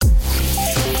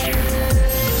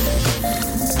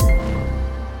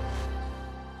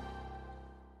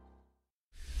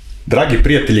Dragi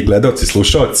prijatelji, gledalci,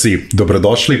 slušalci,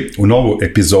 dobrodošli u novu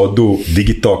epizodu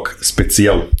Digitalk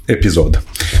specijal epizoda.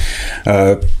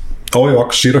 Ovaj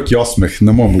ovako široki osmeh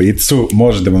na mom licu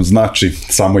može da vam znači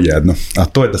samo jedno, a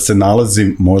to je da se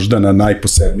nalazim možda na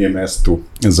najposebnijem mestu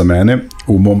za mene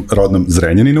u mom rodnom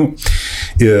Zrenjaninu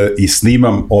i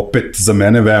snimam opet za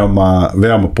mene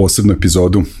veoma posebnu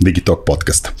epizodu Digitalk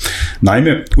podcasta.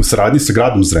 Naime, u saradnji sa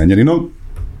gradom Zrenjaninom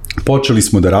počeli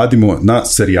smo da radimo na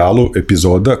serijalu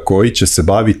epizoda koji će se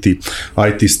baviti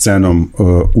IT scenom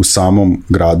u samom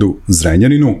gradu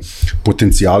Zrenjaninu,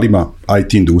 potencijalima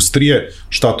IT industrije,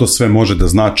 šta to sve može da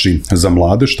znači za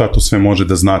mlade, šta to sve može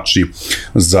da znači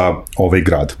za ovaj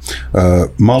grad.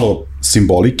 Malo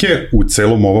simbolike u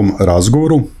celom ovom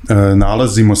razgovoru.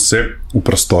 Nalazimo se u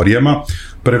prostorijama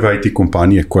prve IT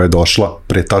kompanije koja je došla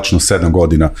pre tačno 7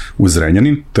 godina u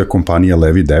Zrenjanin, to je kompanija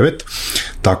Levi 9,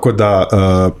 tako da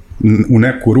u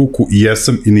neku ruku i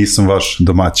jesam i nisam vaš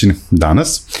domaćin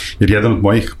danas, jer jedan od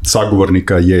mojih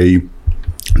sagovornika je i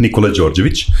Nikola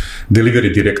Đorđević,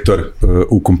 delivery direktor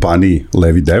u kompaniji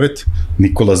Levi 9.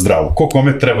 Nikola, zdravo. Ko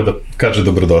kome treba da kaže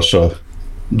dobrodošao?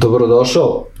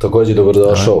 Dobrodošao, takođe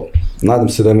dobrodošao. Nadam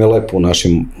se da mi je lepo u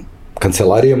našim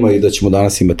kancelarijama i da ćemo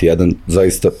danas imati jedan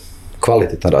zaista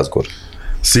kvalitetan razgovor.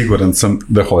 Siguran sam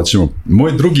da hoćemo.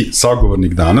 Moj drugi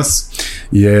sagovornik danas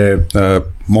je,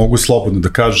 mogu slobodno da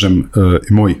kažem,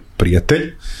 moj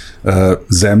prijatelj,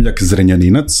 zemljak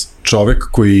Zrenjaninac, čovek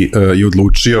koji je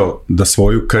odlučio da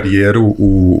svoju karijeru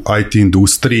u IT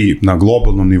industriji na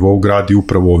globalnom nivou gradi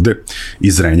upravo ovde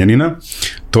iz Zrenjanina.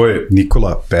 To je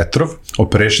Nikola Petrov,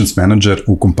 operations manager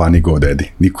u kompaniji GoDaddy.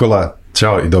 Nikola,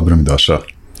 ćao i dobro mi došao.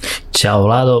 Ćao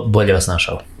Vlado, bolje vas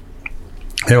našao.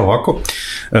 Evo ovako,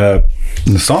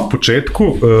 na samom početku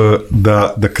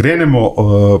da krenemo,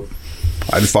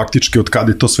 ajde faktički od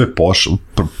kada je to sve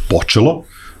počelo,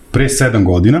 pre 7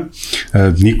 godina.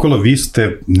 Nikola, vi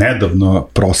ste nedavno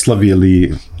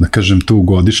proslavili, da kažem, tu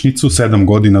godišnicu, 7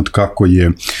 godina od kako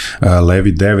je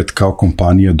Levi 9 kao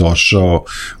kompanija došao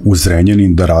u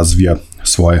Zrenjanin da razvija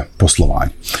svoje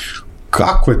poslovanje.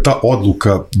 Kako je ta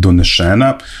odluka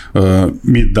donešena?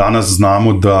 Mi danas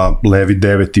znamo da Levi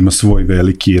 9 ima svoj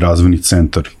veliki razvojni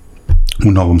centar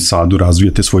u Novom Sadu,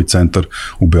 razvijate svoj centar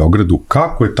u Beogradu.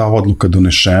 Kako je ta odluka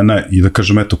donešena i da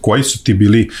kažem, eto, koji su ti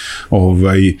bili,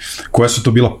 koja su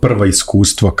to bila prva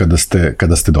iskustva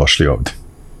kada ste došli ovde?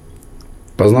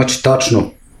 Pa znači, tačno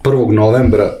 1.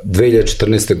 novembra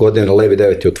 2014. godine Levi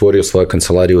 9 je otvorio svoju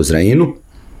kancelariju u Zrenjaninu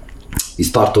i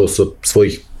startovao sa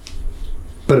svojim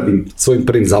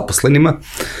prvim zaposlenima.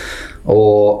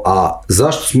 A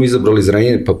zašto smo izabrali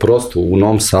Zrenjanin? Pa prosto u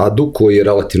Novom Sadu, koji je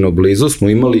relativno blizu, smo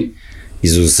imali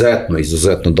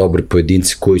izuzetno dobri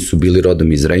pojedinci koji su bili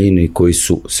rodom iz Zrenjanina i koji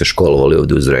su se školovali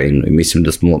ovde u Zrenjaninu. I mislim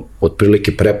da smo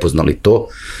otprilike prepoznali to.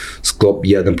 Sklop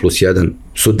 1+1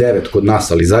 su 9 kod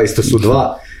nas, ali zaista su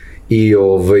 2 i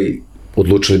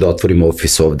odlučili da otvorimo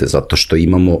ofis ovde, zato što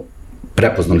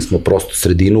prepoznali smo prosto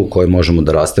sredinu u kojoj možemo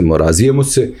da rastemo, razvijemo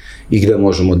se i gde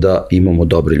možemo da imamo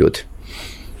dobre ljude.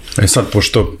 Sad,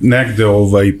 pošto negde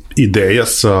ideja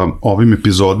sa ovim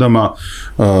epizodama,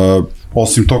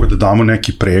 osim toga da damo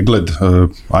neki pregled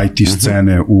IT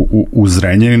scene u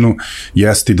Zrenjaninu,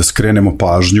 jeste i da skrenemo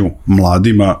pažnju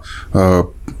mladima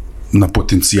na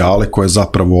potencijale koje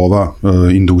zapravo ova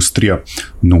industrija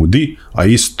nudi, a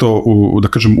isto, da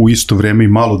kažem, u isto vreme i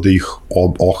malo da ih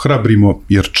ohrabrimo,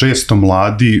 jer često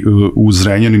mladi u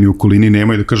Zrenjaninu i u okolini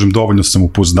nemaju, da kažem, dovoljno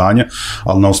samopouzdanja,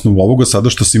 ali na osnovu ovoga sada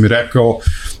što si mi rekao,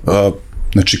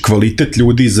 znači, kvalitet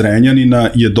ljudi iz Zrenjanina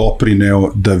je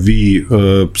doprineo da vi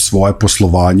svoje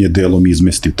poslovanje delom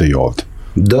izmestite i ovde.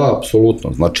 Da,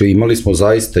 apsolutno. Znači, imali smo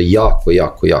zaista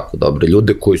jako dobre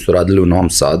ljude koji su radili u Novom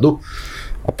Sadu,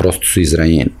 a prosto su iz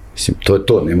Zrenjanina. Mislim, to je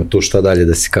to, nema tu šta dalje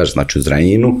da se kaže. Znači, u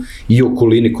Zrenjaninu i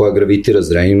okolini koja gravitira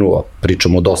Zrenjaninu, a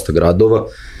pričamo o dosta gradova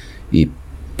i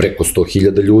preko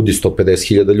 100.000 ljudi,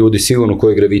 150.000 ljudi sigurno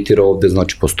koji gravitira ovde,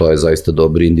 znači postoje zaista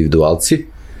dobri individualci,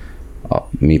 a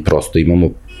mi prosto imamo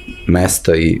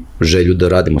mesta i želju da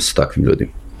radimo sa takvim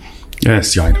ljudima.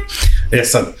 Sjajno.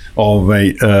 Sad,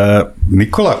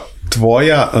 Nikola,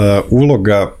 tvoja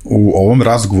uloga u ovom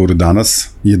razgovoru danas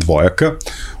je dvojaka.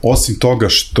 Osim toga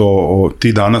što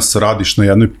ti danas radiš na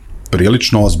jednoj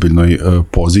prilično ozbiljnoj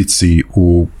poziciji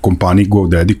u kompaniji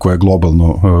GoDaddy koja je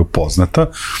globalno poznata.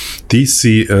 Ti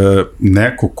si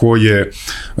neko ko je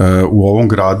u ovom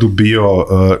gradu bio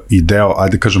i deo,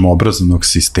 ajde kažemo, obrazovnog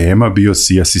sistema, bio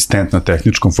si asistent na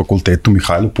Tehničkom fakultetu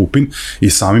Mihajlo Pupin i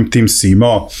samim tim si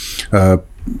imao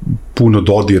puno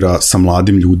dodira sa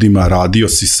mladim ljudima, radio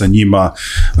si sa njima,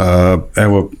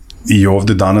 evo, i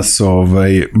ovde danas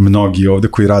mnogi ovde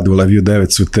koji rade u Leviju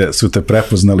 9 su te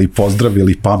prepoznali i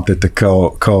pozdravili, pamtete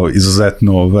kao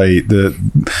izuzetno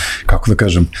kako da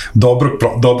kažem,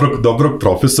 dobrog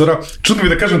profesora. Čudno mi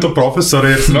da kažem to profesora,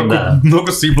 jer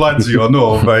mnogo si mlađi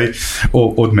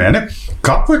od mene.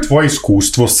 Kako je tvoje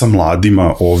iskustvo sa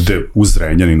mladima ovde u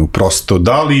Zrenjaninu? Prosto,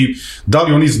 da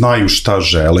li oni znaju šta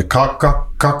žele?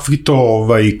 Kakvi to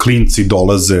klinci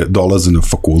dolaze na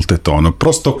fakultet?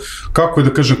 Prosto, kako je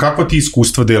da kažem, kakva ti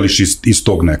iskustva deliš iz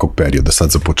tog nekog perioda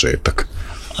sad za početak?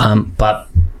 Pa,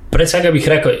 pre svega bih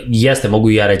rekao, jeste, mogu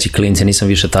i ja reći klinci, nisam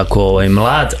više tako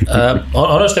mlad.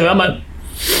 Ono što je veoma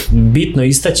bitno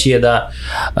istaći je da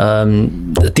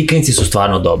ti klinci su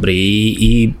stvarno dobri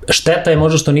i šteta je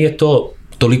možda što nije to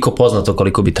toliko poznato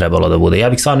koliko bi trebalo da bude. Ja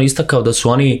bih stvarno istakao da su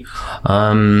oni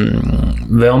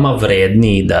veoma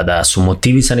vredni, da su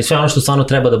motivisani, sve ono što stvarno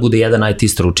treba da bude jedan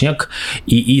IT stručnjak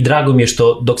i drago mi je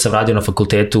što dok sam radio na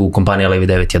fakultetu kompanija Levi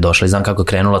 9 je došla i znam kako je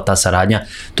krenula ta saradnja.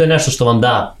 To je nešto što vam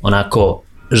da onako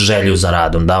želju za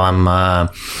radom, da vam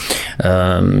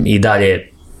i dalje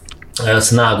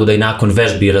snagu da i nakon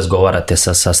vežbi razgovarate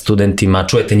sa studentima,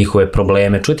 čujete njihove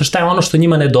probleme, čujete šta je ono što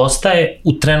njima nedostaje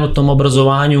u trenutnom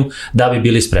obrazovanju da bi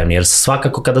bili spremni, jer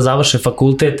svakako kada završe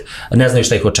fakultet ne znaju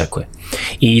šta ih očekuje.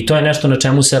 I to je nešto na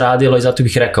čemu se radilo i zato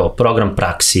bih rekao program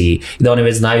praksi, da oni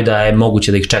već znaju da je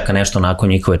moguće da ih čeka nešto nakon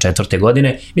njihove 4.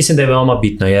 godine. Mislim da je veoma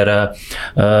bitno, jer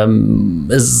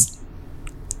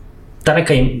ta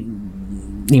neka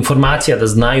informacija da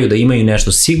znaju da imaju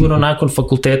nešto sigurno nakon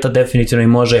fakulteta definitivno im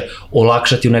može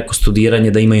olakšati u neko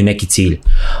studiranje, da imaju neki cilj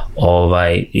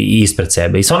ispred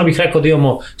sebe. I stvarno bih rekao da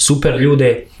imamo super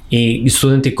ljude i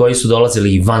studenti koji su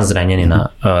dolazili i van Zrenjanina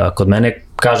kod mene.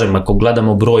 Kažem, ako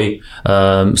gledamo broj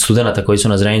studenta koji su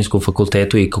na Zrenjaninskom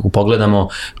fakultetu i kako pogledamo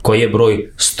koji je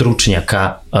broj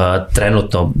stručnjaka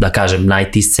trenutno, da kažem, na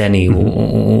IT sceni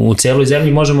u celoj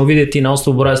zemlji, možemo vidjeti na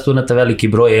osnovu broja studenta veliki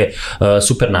broj je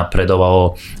super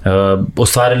napredovao,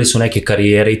 ostvarili su neke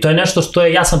karijere i to je nešto što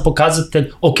je jasan pokazatelj,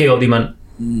 ok, ovdje ima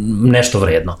nešto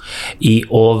vredno. I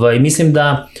mislim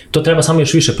da to treba samo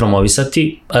još više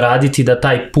promovisati, raditi da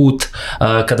taj put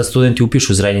kada studenti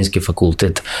upišu Zrenjaninski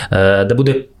fakultet, da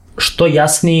bude što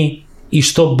jasniji i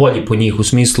što bolji po njih, u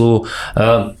smislu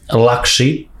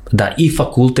lakši, da i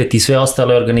fakultet i sve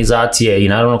ostale organizacije i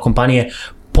naravno kompanije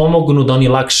pomognu da oni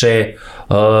lakše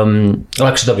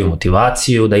dobiju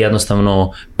motivaciju, da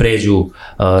jednostavno pređu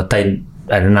taj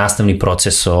nastavni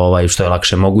proces što je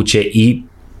lakše moguće i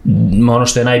ono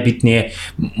što je najbitnije,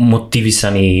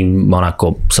 motivisani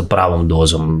onako sa pravom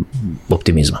dozom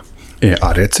optimizma.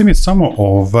 A reci mi samo,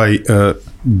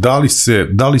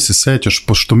 da li se sećaš,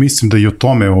 pošto mislim da i o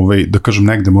tome, da kažem,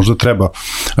 negde možda treba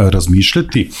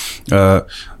razmišljati,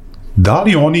 da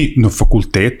li oni na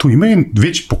fakultetu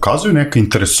već pokazuju neka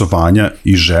interesovanja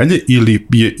i želje ili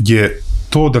je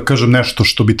to, da kažem, nešto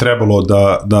što bi trebalo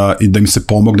da im se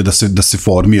pomogne da se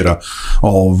formira.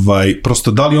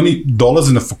 Prosto, da li oni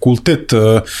dolaze na fakultet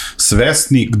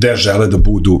svesni gde žele da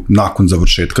budu nakon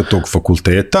završetka tog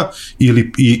fakulteta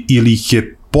ili ih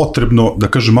je potrebno, da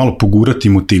kažem, malo pogurati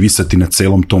i motivisati na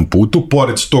celom tom putu,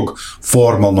 pored tog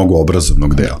formalnog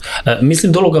obrazovnog dela?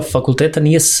 Mislim da uloga fakulteta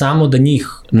nije samo da njih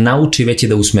nauči, već i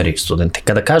da usmeri studente.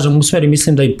 Kada kažem usmeri,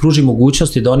 mislim da im pruži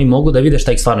mogućnosti da oni mogu da vide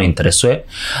šta ih stvarno interesuje,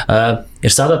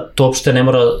 jer sada to uopšte ne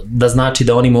mora da znači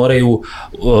da oni moraju,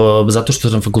 zato što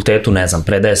na fakultetu, ne znam,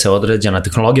 predaje se određena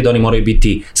tehnologija, da oni moraju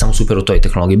biti samo super u toj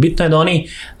tehnologiji. Bitno je da oni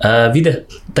vide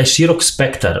taj širok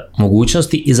spektar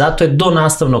mogućnosti i zato je do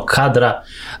nastavnog kadra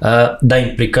da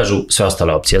im prikažu sve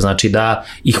ostale opcije. Znači da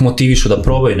ih motivišu da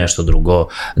probaju nešto drugo,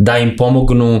 da im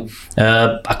pomognu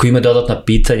ako imaju dodatna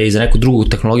pitanja i za neku drugu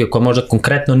tehnologiju koja možda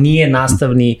konkretno nije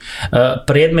nastavni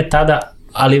predmet tada,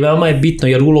 ali veoma je bitno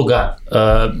jer uloga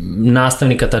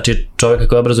nastavnika, znači čovjeka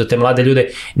koji obrazuje te mlade ljude,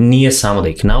 nije samo da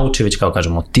ih nauči, već kao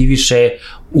kažem motiviše,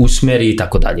 usmeri i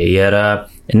tako dalje, jer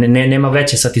nema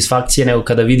veće satisfakcije nego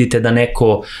kada vidite da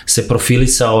neko se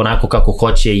profilisao onako kako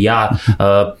hoće i ja,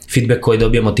 feedback koji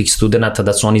dobijemo od tih studenta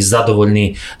da su oni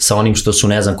zadovoljni sa onim što su,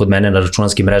 ne znam, kod mene na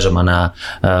računarskim mrežama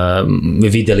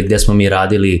vidjeli gde smo mi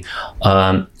radili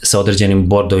sa određenim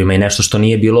bordovima i nešto što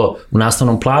nije bilo u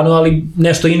nastavnom planu, ali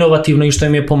nešto inovativno i što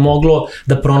im je pomoglo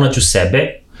da pronađu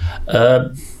sebe.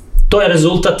 To je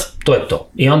rezultat, to je to.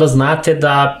 I onda znate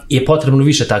da je potrebno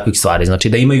više takvih stvari, znači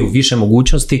da imaju više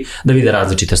mogućnosti da vide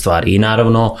različite stvari i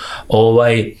naravno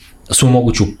su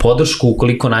moguću podršku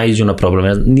ukoliko naiđu na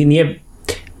probleme. Nije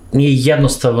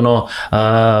jednostavno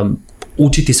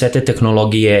učiti sve te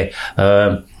tehnologije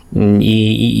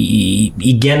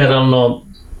i generalno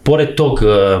pored tog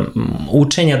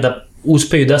učenja da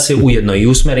uspeju da se ujedno i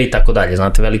usmere i tako dalje.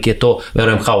 Znate, veliki je to,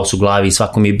 verujem, haos u glavi i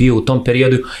svakom je bio u tom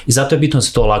periodu i zato je bitno da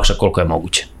se to olakša koliko je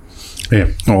moguće.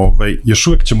 Još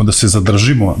uvek ćemo da se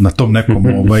zadržimo na tom nekom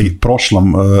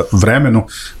prošlom vremenu.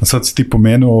 Sad si ti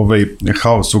pomenuo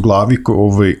haos u glavi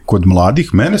kod mladih.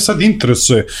 Mene sad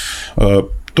interesuje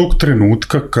tog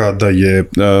trenutka kada je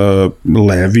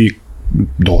Levi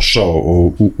došao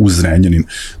u Zrenjanin.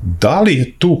 Da li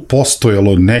je tu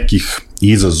postojalo nekih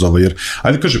izazova, jer,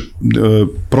 ajde kažem,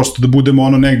 prosto da budemo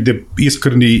negde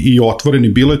iskreni i otvoreni,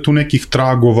 bilo je tu nekih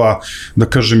tragova, da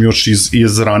kažem, još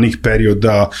iz ranih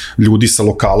perioda, ljudi sa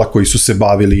lokala koji su se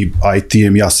bavili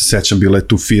IT-em, ja se sećam, bila je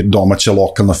tu domaća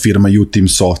lokalna firma U-Team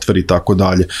Software i tako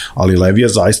dalje, ali Levi je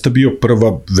zaista bio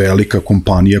prva velika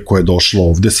kompanija koja je došla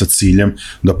ovde sa ciljem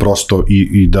da prosto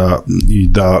i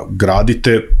da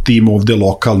gradite tim ovde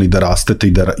lokalni, da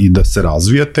rastete i da se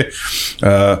razvijate.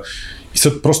 I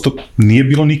sad prosto nije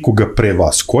bilo nikoga pre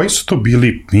vas. Koji su to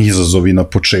bili izazovi na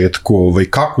početku?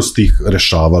 Kako ste ih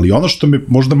rešavali? Ono što me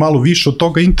možda malo više od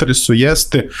toga interesuje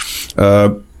jeste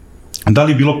da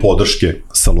li je bilo podrške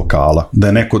sa lokala? Da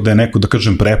je neko, da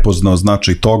kažem, prepoznao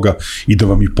značaj toga i da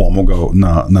vam je pomogao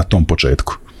na tom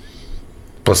početku?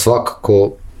 Pa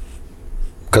svakako,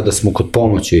 kada smo kod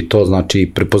pomoći, i to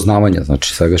znači prepoznavanja,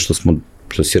 znači svega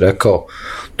što si rekao,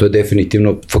 to je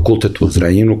definitivno fakultet u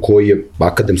Zrenjaninu koji je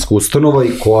akademska ustanova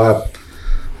i koja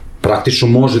praktično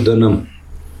može da nam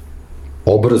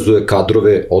obrazuje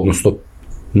kadrove, odnosno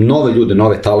nove ljude,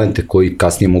 nove talente koji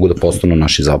kasnije mogu da postanu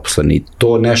naši zaposleni. I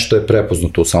to nešto je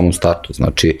prepoznato u samom startu.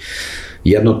 Znači,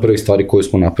 jedna od prvih stvari koju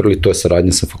smo napravili, to je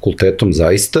saradnja sa fakultetom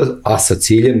zaista, a sa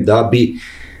ciljem da bi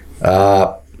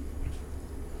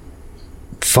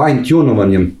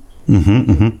fine-tunovanjem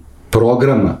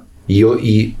programa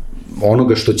i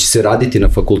onoga što će se raditi na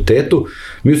fakultetu,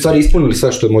 mi u stvari ispunili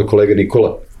sve što je moj kolega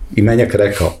Nikola Imenjak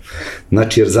rekao.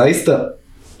 Znači, jer zaista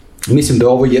mislim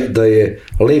da je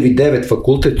Levi 9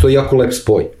 fakultet, to je jako lep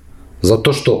spoj.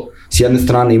 Zato što s jedne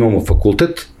strane imamo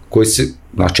fakultet koji se,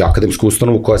 znači akademsku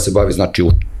ustanovu koja se bavi, znači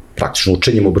praktično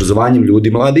učenjem, obrazovanjem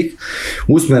ljudi mladih,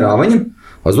 usmeravanjem,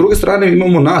 a s druge strane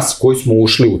imamo nas koji smo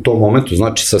ušli u tom momentu,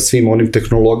 znači sa svim onim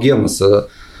tehnologijama, sa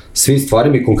svim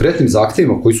stvarima i konkretnim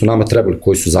zahtevima koji su nama trebali,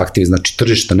 koji su zahtevi, znači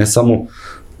tržišta, ne samo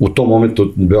u tom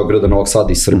momentu Beograda, Novog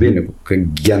Sada i Srbije, nego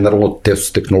generalno te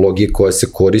su tehnologije koje se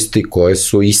koriste i koje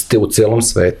su iste u celom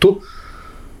svetu.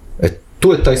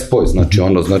 Tu je taj spoj,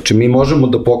 znači mi možemo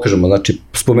da pokažemo, znači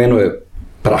spomenuo je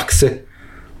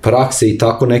prakse i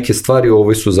tako neke stvari,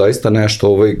 su zaista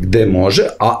nešto gde može,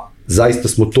 a zaista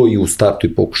smo to i u startu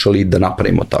i pokušali da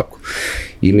napravimo tako.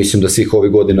 I mislim da svih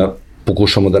ovih godina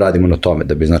pokušamo da radimo na tome,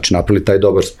 da bi znači napravili taj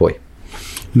dobar spoj.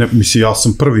 Ne, mislim, ja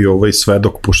sam prvi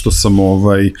svedok, pošto sam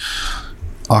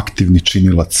aktivni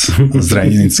činilac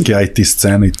zrenjaninske IT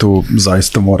scene i tu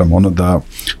zaista moram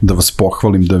da vas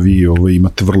pohvalim da vi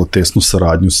imate vrlo tesnu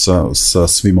saradnju sa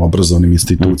svim obrazovnim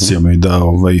institucijama i da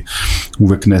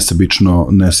uvek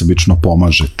nesebično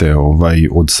pomažete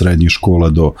od srednjih škola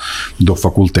do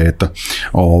fakulteta.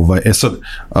 Sad,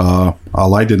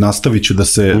 ali ajde, nastavit ću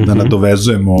da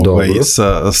nadovezujemo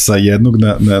sa jednog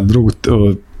na drugog.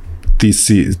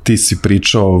 Ti si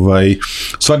pričao,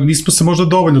 stvarno nismo se možda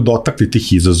dovoljno dotakli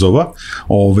tih izazova,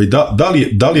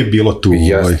 da li je bilo tu?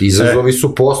 Izazovi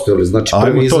su postojali, znači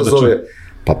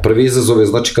prvi izazov je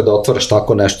znači kada otvaraš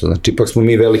tako nešto, znači ipak smo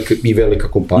mi velika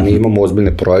kompanija, imamo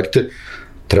ozbiljne projekte,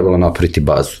 trebalo napraviti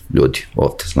bazu ljudi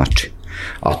ovde, znači,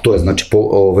 a to je znači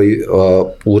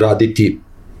uraditi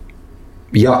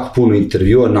jako puno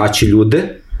intervjua, naći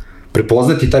ljude,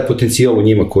 prepoznati taj potencijal u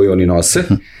njima koji oni nose,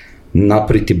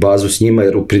 napraviti bazu s njima,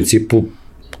 jer u principu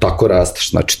tako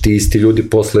rasteš. Znači, ti isti ljudi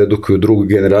posle edukuju drugu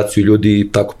generaciju ljudi i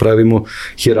tako pravimo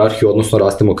hijerarhiju, odnosno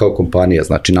rastemo kao kompanija.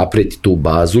 Znači, napraviti tu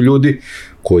bazu ljudi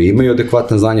koji imaju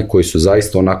adekvatna znanja, koji su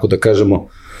zaista onako da kažemo,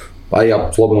 a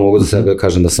ja slobodno mogu za sebe da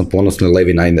kažem da sam ponosni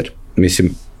Levi Niner. Mislim,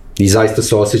 i zaista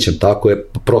se osjećam tako, je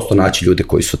prosto naći ljude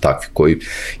koji su takvi, koji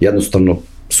jednostavno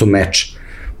su meč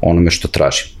onome što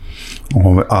tražim.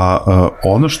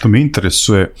 Ono što me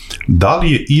interesuje, da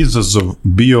li je izazov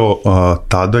bio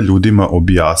tada ljudima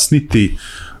objasniti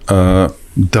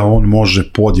da on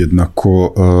može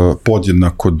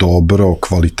podjednako dobro,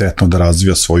 kvalitetno da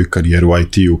razvija svoju karijeru u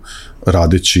IT-u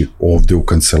radeći ovde u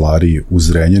kancelariji u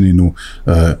Zrenjaninu,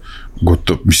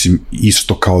 mislim,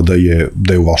 isto kao da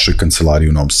je u vašoj kancelariji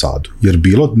u Novom Sadu. Jer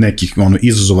bilo nekih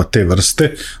izazova te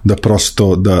vrste da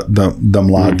prosto, da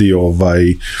mladi,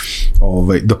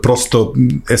 da prosto,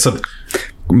 sad...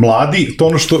 mladi, to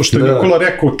ono što je Nikola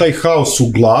rekao, taj haos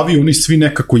u glavi, oni svi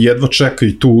nekako jedva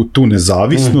čekaju tu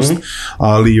nezavisnost,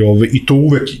 ali i to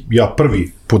uvek ja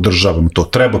prvi podržavam to.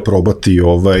 Treba probati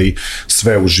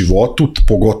sve u životu,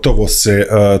 pogotovo se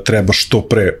treba što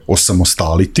pre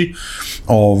osamostaliti,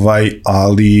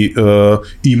 ali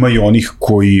ima i onih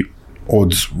koji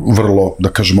od vrlo, da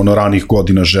kažemo, ranih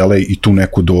godina žele i tu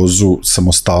neku dozu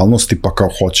samostalnosti, pa kao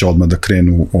hoće odmah da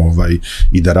krenu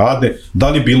i da rade. Da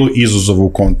li je bilo izazova u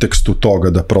kontekstu toga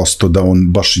da prosto da on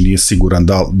baš i nije siguran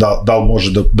da li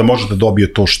može da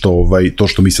dobije to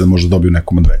što misle da može da dobije u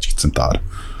nekom od većih centara?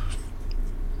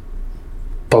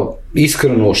 Pa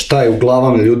iskreno šta je u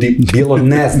glavama ljudi bilo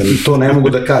ne znam, to ne mogu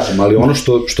da kažem, ali ono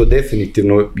što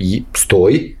definitivno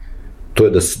stoji, to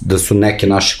je da su neke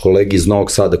naše kolege iz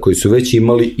Novog Sada koji su već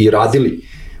imali i radili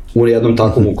u jednom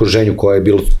takvom okruženju koje je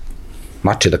bilo,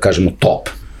 mače da kažemo top,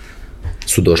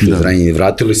 su došli Zrenjanin i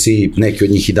vratili se i neki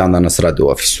od njih i dan danas rade u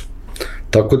ofisu.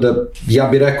 Tako da ja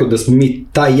bih rekao da smo mi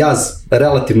taj jaz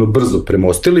relativno brzo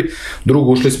premostili.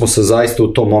 Drugo, ušli smo zaista u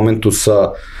tom momentu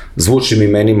sa zvučnim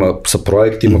imenima, sa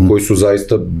projektima koji su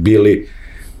zaista bili,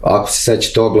 ako se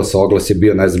sećate oglas je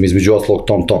bio, ne znam, između ostalog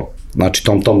Tom. Znači,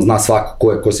 Tom zna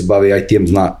svako ko se bavi IT-em,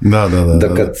 zna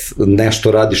da kad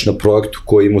nešto radiš na projektu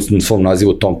koji ima na svom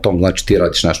nazivu Tom, znači ti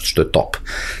radiš nešto što je top.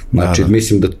 Znači,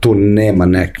 mislim da tu nema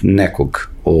nekog,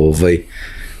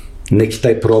 neki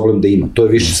taj problem da ima. To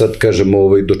je više sad, kažem,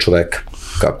 do čoveka,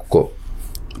 kako ko.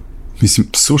 Mislim,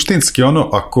 suštinski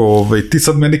ako ti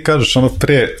sad meni kažeš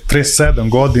pre 7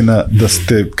 godina da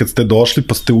kad ste došli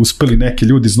pa ste uspeli neki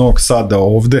ljudi iz Novog Sada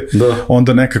ovde,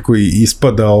 onda nekako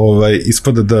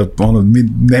ispada da mi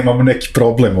nemamo neki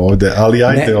problem ovde, ali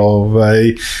ajde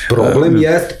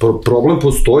problem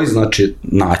postoji, znači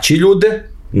naći ljude,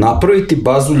 napraviti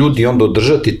bazu ljudi i onda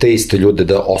održati te iste ljude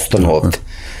da ostanu ovde.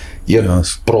 Jer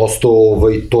prosto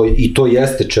to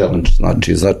jeste challenge,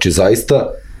 znači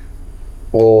zaista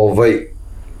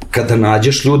kada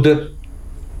nađeš ljude,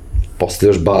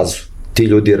 postavljaš bazu, ti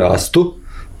ljudi rastu,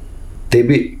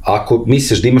 tebi, ako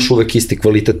misliš da imaš uvek isti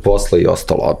kvalitet posla i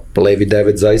ostalo, a Levi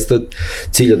 9 zaista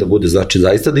cilja da bude, znači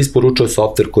zaista da isporučuje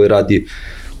softver koji radi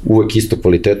uvek isto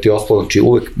kvalitet i ostalo, znači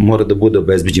uvek mora da bude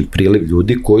obezbeđen priliv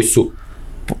ljudi koji su,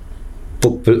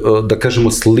 da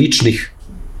kažemo,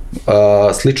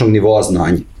 sličnog nivoa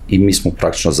znanja. I mi smo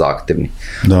praktično zahtevni.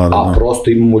 A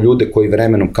prosto imamo ljude koji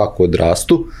vremenom kako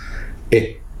odrastu,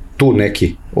 tu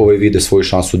neki vide svoju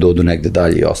šansu da odu negde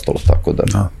dalje i ostalo, tako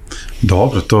da.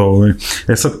 Dobro, to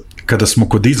sad, kada smo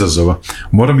kod izazova,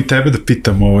 moram i tebe da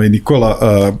pitam, Nikola,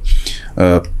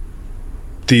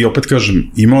 ti opet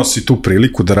kažem, imao si tu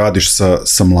priliku da radiš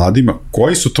sa mladima,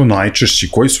 koji su to najčešći,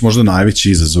 koji su možda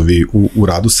najveći izazovi u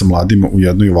radu sa mladima u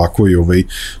jednoj ovakvoj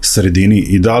sredini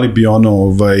i da li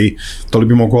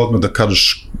bi mogao odmah da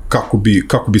kažeš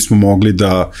kako bismo mogli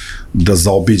da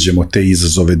zaobiđemo te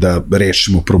izazove, da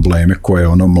rešimo probleme koje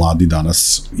mladi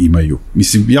danas imaju.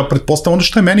 Mislim, ja pretpostavljam ono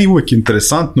što je meni uvek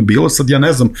interesantno bilo, sad ja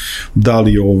ne znam da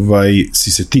li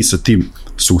si se ti sa tim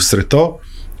susretao.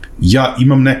 Ja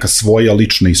imam neka svoja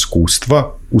lična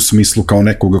iskustva u smislu kao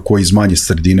nekoga koji iz manje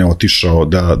sredine otišao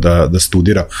da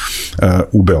studira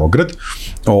u Beograd.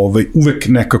 Uvek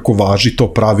nekako važi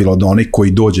to pravilo da onaj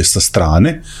koji dođe sa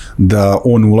strane, da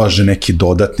on ulaže neki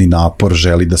dodatni napor,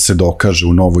 želi da se dokaže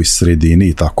u novoj sredini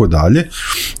i tako dalje.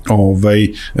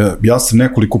 Ja sam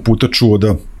nekoliko puta čuo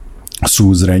da su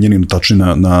u Zrenjaninu,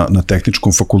 tačno na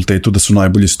tehničkom fakultetu, da su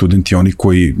najbolji studenti oni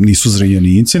koji nisu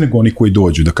Zrenjaninci, nego oni koji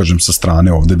dođu, da kažem, sa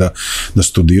strane ovde da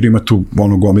studiraju. Ima tu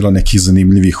gomila nekih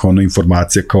zanimljivih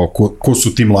informacija kao ko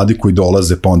su ti mladi koji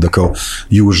dolaze, pa onda kao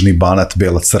Južni Banat,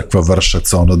 Bela Crkva,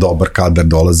 Vršac, dobar kadar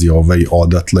dolazi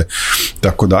odatle,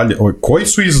 tako dalje. Koji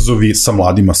su izazovi sa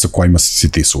mladima sa kojima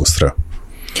si ti susreo?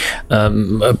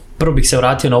 Prvo bih se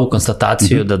vratio na ovu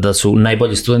konstataciju da su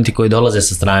najbolji studenti koji dolaze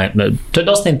sa strane. To je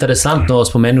dosta interesantno,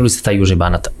 spomenuli ste taj Južni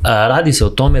Banat. Radi se o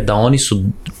tome da oni su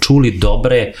čuli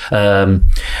dobre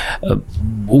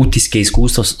utiske,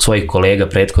 iskustva svojih kolega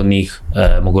prethodnih,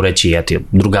 mogu reći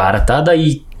drugara tada,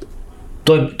 i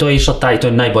to je išao to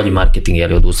je najbolji marketing,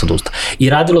 od usta do usta. I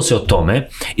radilo se o tome,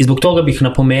 i zbog toga bih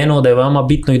napomenuo da je veoma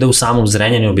bitno i da u samom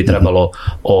Zrenjaninu bi trebalo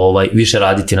više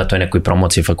raditi na toj nekoj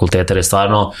promociji fakulteta, jer je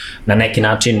stvarno na neki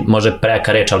način, može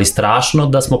prejaka reč, ali strašno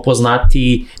da smo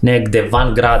poznati negde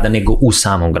van grada nego u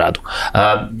samom gradu.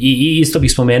 I isto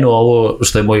bih spomenuo ovo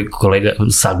što je moj kolega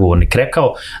sagovornik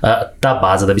rekao, ta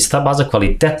baza, da bi se ta baza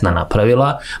kvalitetna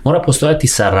napravila, mora postojati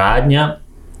saradnja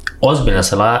ozbiljna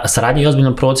saradnja i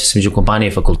ozbiljan proces među kompanije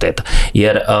i fakulteta,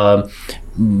 jer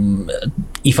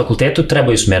i fakultetu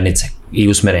trebaju smernice i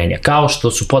usmerenja. Kao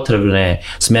što su potrebne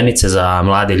smernice za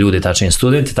mlade ljude, tačnije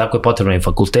studente, tako je potrebno i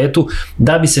fakultetu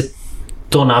da bi se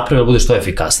to napravilo bude što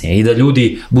efikasnije i da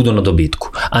ljudi budu na dobitku.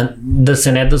 A da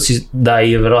se ne desi da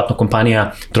i verovatno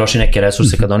kompanija troši neke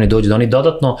resurse kada oni dođu, da oni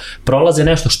dodatno prolaze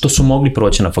nešto što su mogli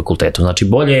proći na fakultetu. Znači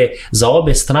bolje je za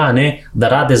obe strane da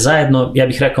rade zajedno, ja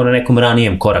bih rekao na nekom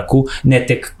ranijem koraku, ne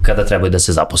tek kada trebaju da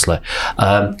se zaposle.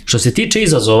 Što se tiče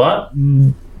izazova,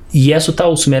 jesu ta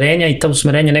usmerenja i ta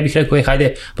usmerenja, ne bih rekao,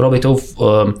 hajde probajte ovu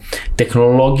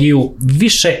tehnologiju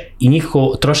više i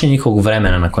trošenje njihovog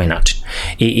vremena na koji način.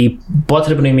 I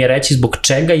potrebno im je reći zbog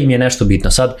čega im je nešto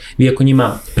bitno. Sad, vi ako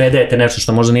njima predajete nešto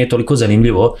što možda nije toliko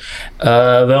zanimljivo,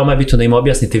 veoma je bitno da im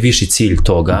objasnite viši cilj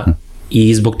toga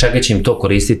i zbog čega će im to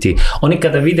koristiti. Oni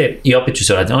kada vide, i opet ću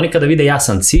se vratiti, oni kada vide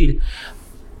jasan cilj,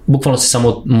 bukvalno se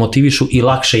samo motivišu i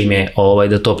lakše im je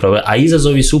da to prave. A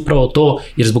izazovi su upravo to,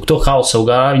 jer zbog tog haosa u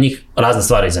glavi njih razne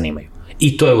stvari zanimaju.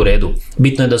 I to je u redu.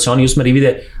 Bitno je da se oni usmeri i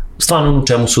vide stvarno ono u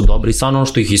čemu su dobri, stvarno ono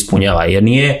što ih ispunjava, jer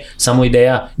nije samo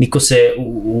ideja, niko se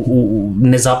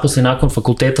ne zaposli nakon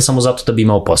fakulteta samo zato da bi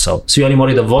imao posao. Svi oni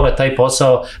moraju da vole taj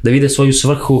posao, da vide svoju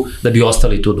svrhu, da bi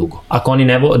ostali tu dugo. Ako oni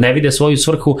ne vide svoju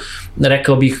svrhu,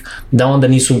 rekao bih da onda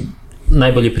nisu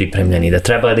najbolje pripremljeni, da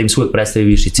treba da im se uvijek predstavi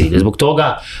viši cilj. Zbog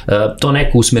toga to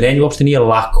neko usmerenje uopšte nije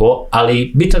lako,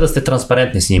 ali bitno je da ste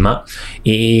transparentni s njima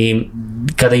i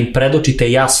kada im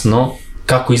predočite jasno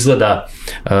kako izgleda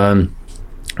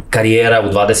karijera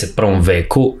u 21.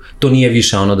 veku, to nije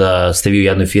više ono da ste vi u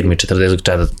jednoj firmi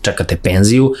 40 čekate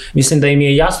penziju. Mislim da im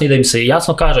je jasno i da im se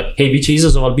jasno kaže, hej, bit će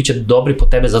izazov, ali bit će dobri po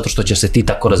tebe zato što će se ti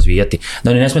tako razvijati.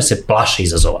 Da oni ne smije se plaše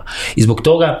izazova. I zbog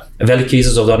toga veliki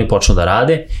izazov da oni počnu da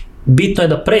rade. Bitno je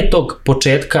da pre tog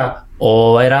početka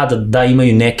rada da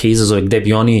imaju neke izazove gde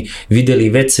bi oni videli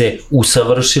već se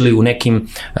usavršili u nekim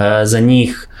za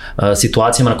njih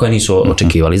situacijama na koje nisu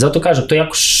očekivali. Zato kažem, to je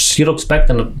jako širok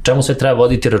spektar na čemu sve treba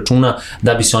voditi računa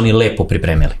da bi se oni lepo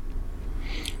pripremili.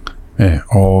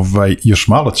 Još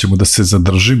malo ćemo da se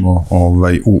zadržimo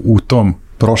u tom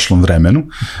prošlom vremenu,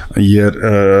 jer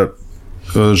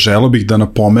želeo bih da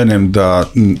napomenem da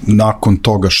nakon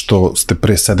toga što ste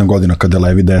pre 7 godina kada je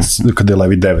Levi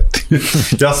 9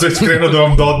 ja sam već krenuo da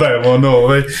vam dodajem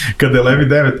kada je Levi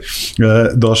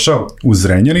 9 došao u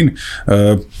Zrenjanin,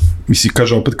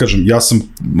 opet kažem, ja sam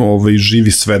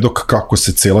živi svedok kako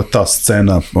se cela ta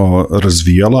scena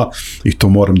razvijala i to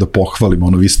moram da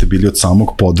pohvalim, vi ste bili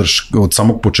od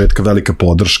samog početka velika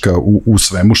podrška u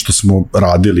svemu što smo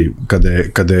radili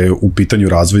kada je u pitanju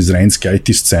razvoj zrenjinske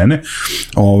IT scene,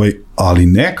 ali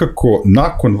nekako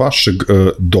nakon vašeg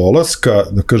dolaska,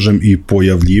 da kažem, i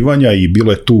pojavljivanja i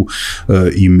bilo je tu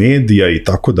i medija i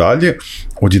tako dalje,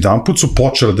 odjedanput su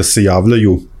počele da se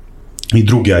javljaju i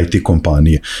druge IT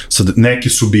kompanije. Sad, neki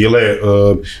su bile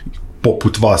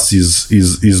poput vas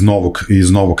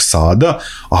iz Novog Sada,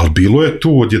 ali bilo je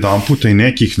tu odjedan puta i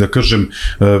nekih, da kažem,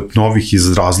 novih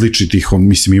iz različitih,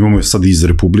 mislim, imamo sad iz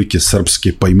Republike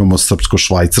Srpske, pa imamo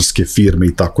srpsko-švajcarske firme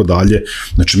i tako dalje.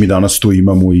 Znači, mi danas tu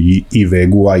imamo i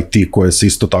Vegu IT, koja se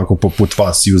isto tako poput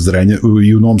vas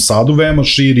i u Novom Sadu veoma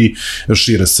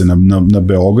šire se na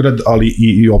Beograd, ali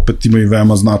i opet imaju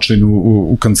veoma značajnu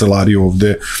u kancelariju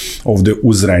ovde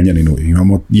u Zrenjaninu.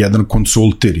 Imamo jedan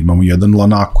konsultir, imamo jedan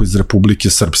Lanako iz Republike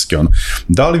Srpske.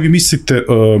 Da li vi mislite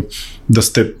da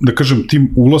ste, da kažem,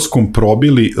 tim ulaskom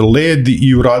probili led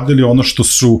i uradili ono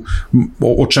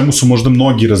o čemu su možda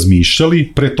mnogi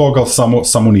razmišljali pre toga, ali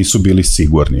samo nisu bili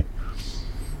sigurni?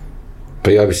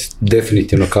 Pa ja bih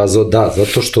definitivno kazao da,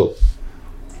 zato što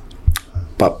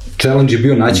challenge je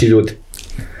bio naći ljude.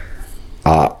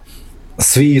 A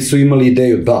svi su imali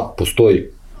ideju da postoji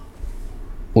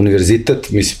univerzitet,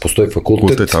 mislim, postoji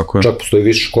fakultet, čak postoji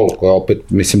viša škola koja opet,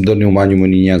 mislim, da ne umanjujemo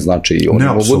ni njen značaj i oni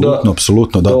mogu da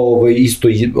isto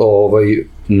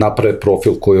naprave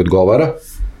profil koji odgovara.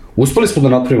 Uspeli smo da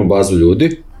napravimo bazu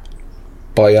ljudi,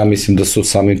 pa ja mislim da su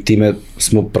samim time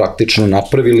smo praktično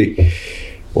napravili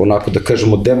onako da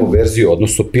kažemo demo verziju,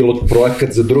 odnosno pilot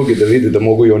projekat za druge da vide da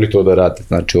mogu i oni to da rade.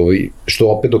 Znači, što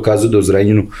opet dokazuje da u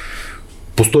Zrenjaninu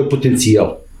postoji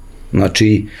potencijal.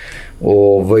 Znači,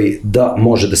 da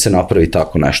može da se napravi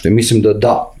tako nešto. I mislim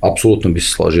da, apsolutno bi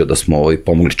se složio da smo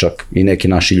pomogli, čak i neki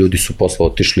naši ljudi su posle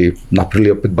otišli,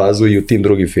 napravili opet bazu i u tim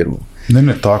drugim firmama.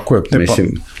 Ne, tako je.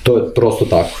 Mislim, to je prosto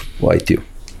tako u IT-u.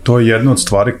 To je jedna od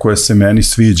stvari koje se meni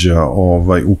sviđa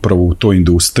upravo u toj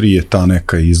industriji, je ta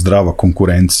neka i zdrava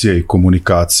konkurencija i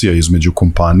komunikacija između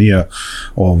kompanija,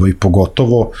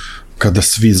 pogotovo kada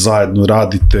svi zajedno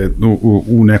radite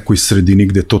u nekoj sredini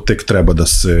gde to tek treba da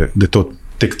je to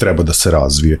tek treba da se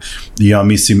razvije. I ja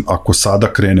mislim, ako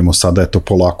sada krenemo, sada je to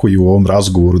polako i u ovom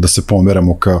razgovoru, da se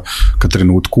pomeramo ka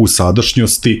trenutku u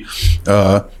sadašnjosti,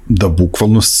 da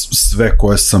bukvalno sve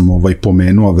koje sam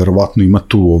pomenuo, verovatno ima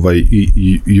tu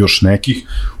i još nekih,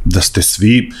 da ste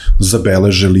svi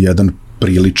zabeležili jedan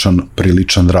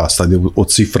priličan rast. Ajde, o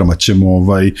ciframa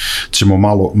ćemo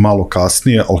malo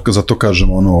kasnije, ali zato kažem,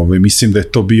 mislim da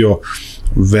je to bio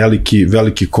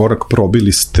veliki korak,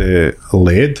 probili ste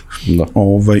led,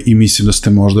 i mislim da ste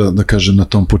možda, da kažem, na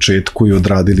tom početku i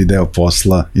odradili deo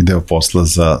posla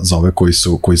za ove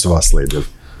koji su vas sledili.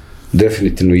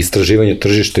 Definitivno, istraživanje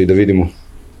tržišta i da vidimo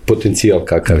potencijal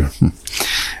kakav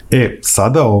je.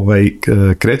 Sada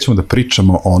krećemo da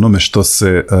pričamo o onome što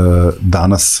se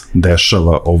danas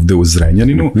dešava ovde u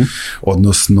Zrenjaninu,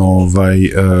 odnosno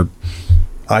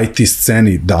IT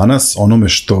sceni danas, onome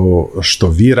što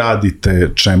vi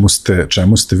radite,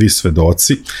 čemu ste vi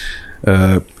svedoci.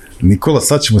 Nikola,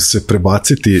 sad ćemo se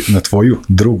prebaciti na tvoju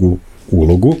drugu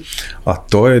ulogu, a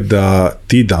to je da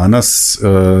ti danas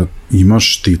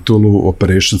imaš titulu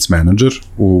Operations Manager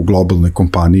u globalnoj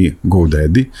kompaniji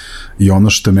GoDaddy, i ono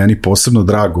što je meni posebno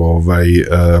drago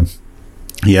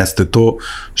jeste to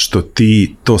što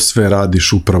ti to sve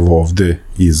radiš upravo ovde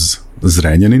iz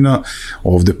Zrenjanina,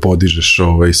 ovde podižeš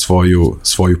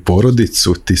svoju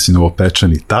porodicu, ti si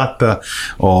novopečeni tata,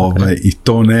 i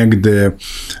to negde,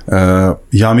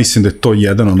 ja mislim da je to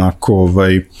jedan onako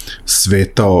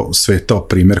svetao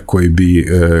primer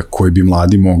koji bi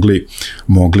mladi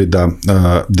mogli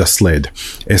da slede.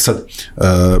 Sad,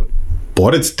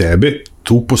 pored tebe,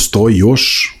 tu postoji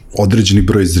još određeni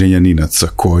broj Zrenjaninaca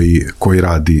koji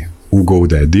radi u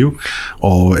GoDaddy-u.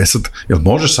 Sad, jel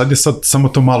možeš sad samo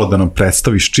to malo da nam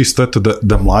predstaviš, čisto eto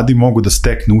da mladi mogu da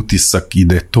steknu utisak i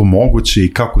da je to moguće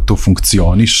i kako to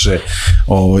funkcioniše,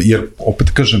 jer opet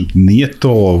kažem,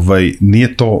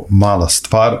 nije to mala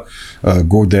stvar.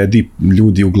 GoDaddy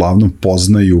ljudi uglavnom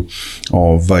poznaju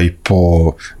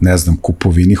po, ne znam,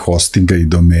 kupovini hostinga i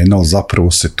domena, ali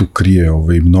zapravo se tu krije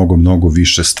mnogo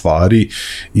više stvari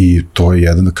i to je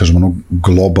jedan, da kažem,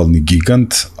 globalni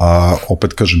gigant, a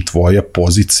opet kažem, tvoja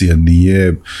pozicija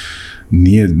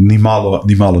nije ni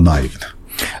malo naivna.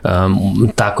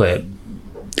 Tako je.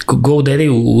 GoDaddy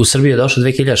u Srbiji je došao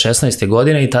 2016.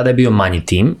 godine i tada je bio manji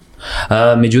tim.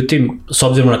 Međutim, s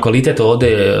obzirom na kvalitet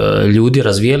ovde ljudi,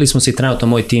 razvijeli smo se i trenutno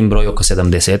moj tim broji oko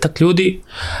 70 ljudi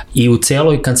i u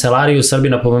celoj kancelariji u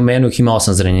Srbiji, napomenu, ih ima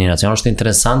 8 Zrenjaninaca. Ono što je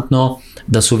interesantno,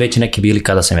 da su već neki bili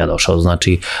kada sam ja došao,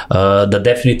 znači da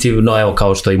definitivno, evo,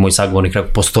 kao što i moj sagovornik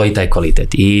rekao, postoji taj kvalitet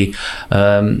i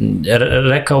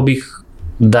rekao bih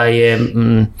da je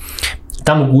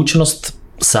ta mogućnost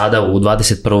sada u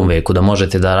 21. veku da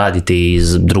možete da radite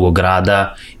iz drugog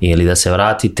grada ili da se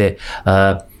vratite,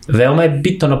 veoma je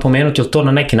bitno napomenuti, jer to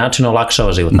na neki način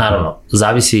olakšava život. Naravno,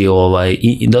 zavisi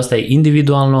i dosta je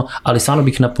individualno, ali stvarno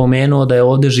bih napomenuo da je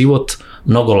ovde život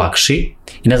mnogo lakši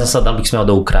i ne znam sad da li bih smeo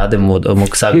da ukradem od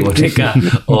mog sagovornika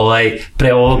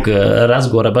pre ovog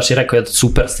razgovora, baš je rekao jedna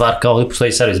super stvar, kao ovdje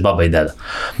postoji servis baba i deda.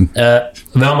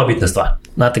 Veoma bitna stvar.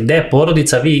 Znate, gde je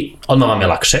porodica, vi, odmah vam je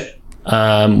lakše,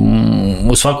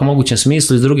 u svakom mogućem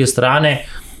smislu, i s druge strane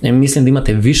mislim da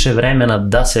imate više vremena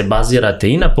da se bazirate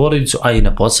i na porodicu, a i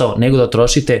na posao, nego da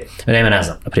trošite vreme, ne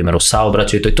znam, na primjer u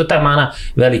saobraćaju, i to je ta mana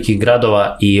velikih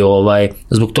gradova i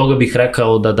zbog toga bih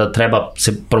rekao da treba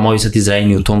se promovisati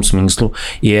Zrenjanin u tom smislu,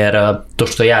 jer to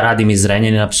što ja radim iz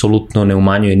Zrenjanina apsolutno ne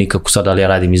umanjuje nikako sad da li ja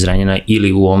radim iz Zrenjanina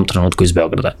ili u ovom trenutku iz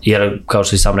Beograda, jer kao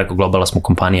što i sam rekao, globalna smo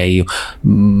kompanija i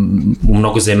u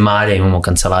mnogo zemalja imamo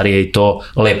kancelarije i to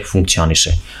lepo funkcioniše.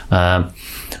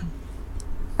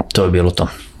 To je bilo to.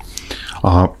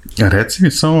 A reci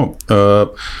mi samo,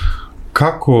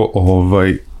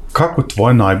 kako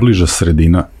tvoja najbliža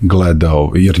sredina gleda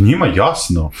ovo? Jer njima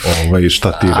jasno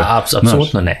šta ti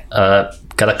apsolutno ne.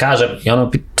 Kada kažem,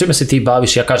 čime se ti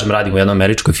baviš, ja kažem radim u jednoj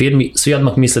američkoj firmi, svi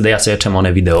odmah misle da ja sečem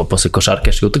one video posle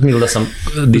košarkaške utakmice ili da sam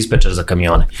dispečer za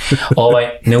kamione.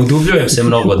 Ne udubljujem se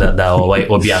mnogo da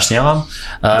objašnjavam.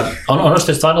 Ono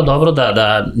što je stvarno dobro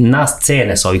da nas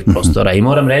cene sa ovih prostora, i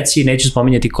moram reći, neću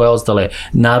spominjati koje ostale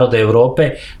narode Evrope,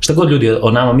 šta god ljudi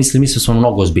o nama misle smo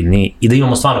mnogo ozbiljniji i da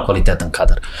imamo stvarno kvalitetan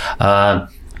kadar.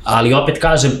 Ali opet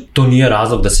kažem, to nije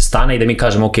razlog da se stane i da mi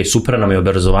kažemo, ok, super nam je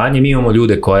obrazovanje, mi imamo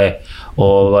ljude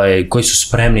koji su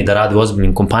spremni da rade u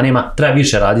ozbiljnim kompanijama, treba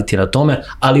više raditi na tome,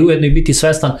 ali ujedno i biti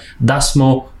svestan da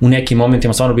smo u nekim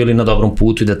momentima stvarno bili na dobrom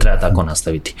putu i da treba tako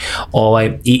nastaviti.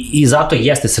 I zato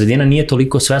jeste, sredina nije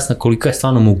toliko svesna kolika je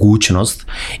stvarno mogućnost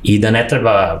i da ne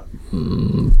treba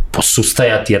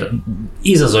posustajati, jer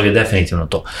izazov je definitivno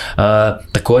to.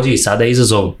 Takođe i sada je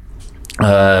izazov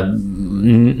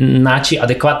naći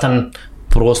adekvatan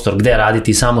prostor gde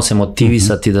raditi, samo se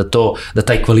motivisati da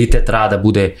taj kvalitet rada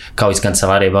bude kao iz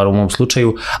kancelarije, bar u mom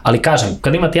slučaju, ali kažem,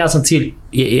 kad imate jasan cilj,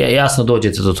 jasno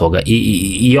dođete do toga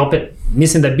i opet,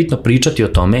 mislim da je bitno pričati o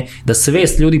tome, da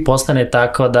svest ljudi postane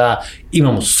tako da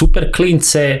imamo super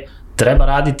klince, treba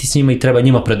raditi s njima i treba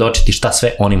njima predočiti šta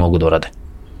sve oni mogu da urade.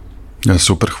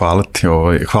 Super,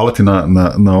 hvala ti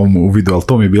na ovom uvidu, ali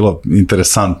to mi je bilo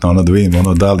interesantno, da vidim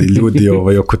da li ljudi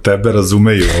oko tebe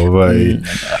razumeju.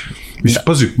 Mislim,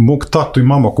 pazi, mog tatu i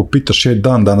mama, ako pitaš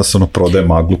danas prodaje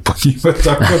maglu po njima,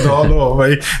 tako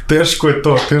da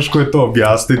teško je to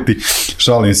objasniti,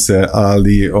 šalim se,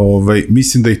 ali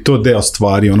mislim da i to deo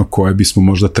stvari koje bismo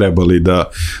možda trebali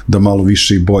da malo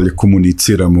više i bolje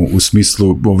komuniciramo u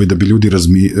smislu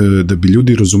da bi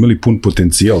ljudi razumeli pun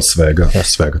potencijal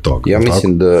svega toga. Ja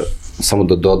mislim da samo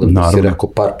da dodam, da si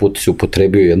rekao par puta si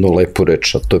upotrebio jednu lepu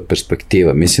reč, a to je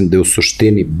perspektiva. Mislim da je u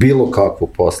suštini bilo kakvog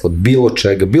posla, bilo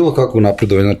čega, bilo kakvog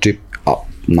napredovanja, znači, a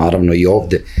naravno i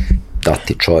ovde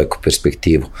dati čoveku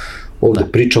perspektivu. Ovde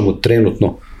pričamo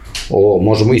trenutno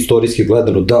možemo istorijski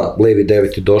gledano da Levi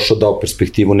 9 je došao, dao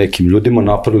perspektivu nekim ljudima,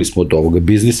 napravili smo od ovoga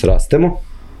biznis, rastemo,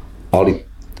 ali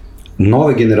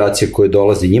nove generacije koje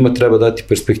dolaze, njima treba dati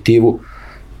perspektivu,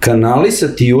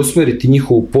 kanalisati i usmeriti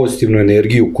njihovu pozitivnu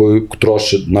energiju koju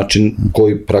troše, znači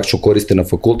koju praktično koriste na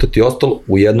fakultet i ostalo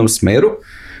u jednom smeru,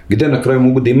 gde na kraju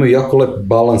mogu da imaju jako lep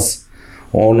balans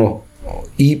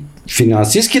i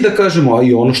finansijski da kažemo, a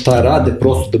i ono šta rade,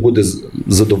 prosto da bude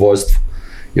zadovoljstvo.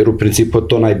 Jer u principu je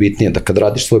to najbitnije, da kad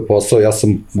radiš svoj posao, ja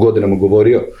sam godinama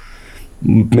govorio,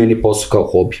 meni je posao kao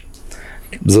hobi.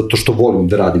 Zato što volim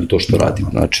da radim to što radim.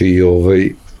 Znači,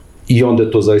 i onda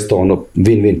je to zaista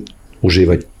win-win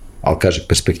uživanje. Ali kaže,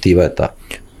 perspektiva je ta.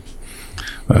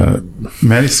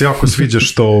 Meni se jako sviđa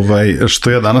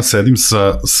što ja danas sedim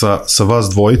sa vas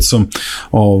dvojicom,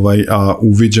 a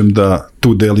uviđam da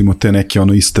tu delimo te neke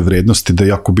iste vrednosti, da je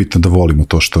jako bitno da volimo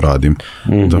to što radim.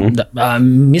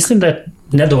 Mislim da je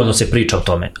nedovoljno se priča o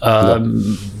tome.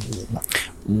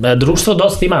 Društvo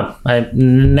dosta ima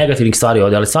negativnih stvari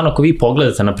ovde, ali stvarno ako vi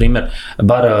pogledate, na primjer,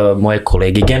 bar moje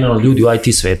kolege, generalno ljudi u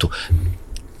IT svetu,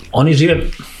 oni žive,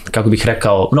 kako bih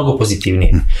rekao, mnogo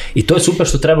pozitivnije. I to je super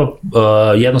što treba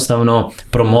jednostavno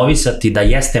promovisati da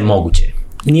jeste moguće.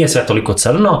 Nije sve toliko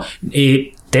crno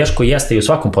i teško jeste i u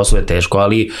svakom poslu je teško,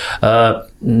 ali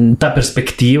ta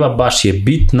perspektiva baš je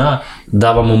bitna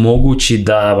da vam omogući,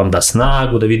 da vam da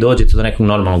snagu, da vi dođete do nekog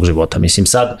normalnog života. Mislim,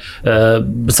 sad,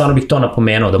 stvarno bih to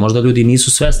napomenuo, da možda ljudi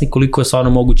nisu svesni koliko je stvarno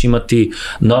moguće imati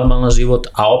normalan život,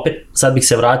 a opet sad bih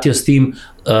se vratio s tim,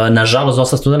 nažalost,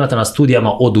 dosta studenta na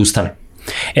studijama odustane.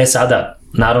 Sada,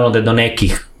 naravno da je do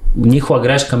nekih njihova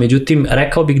greška, međutim,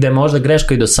 rekao bih da je možda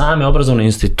greška i do same obrazovne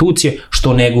institucije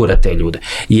što ne gura te ljude.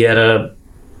 Jer,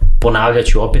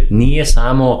 ponavljaću opet, nije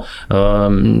samo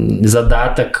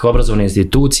zadatak obrazovne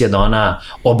institucije da ona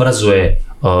obrazuje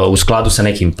u skladu sa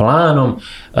nekim planom,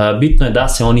 bitno je da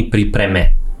se oni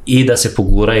pripreme i da se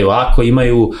poguraju ako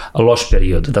imaju loš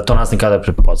period, da to nastavnik kada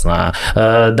prepozna,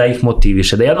 da ih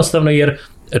motiviše, da jednostavno, jer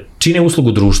čine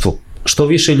uslugu društvu. Što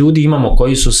više ljudi imamo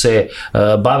koji su se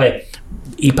bave,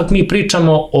 ipak mi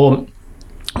pričamo o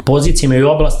pozicijama i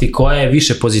oblasti koja je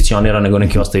više pozicionira nego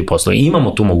neki ostali poslovi.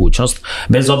 Imamo tu mogućnost,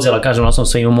 bez obzira, kažem, na osnovu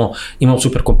sve imamo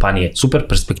super kompanije, super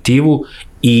perspektivu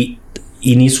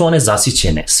i nisu one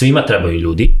zasićene. Svima trebaju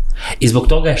ljudi i zbog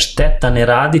toga je šteta ne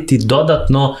raditi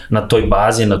dodatno na toj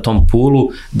bazi, na tom pulu,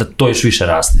 da to još više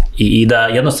raste. I da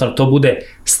jednostavno to bude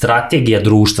strategija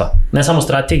društva. Ne samo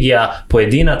strategija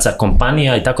pojedinaca,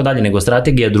 kompanija i tako dalje, nego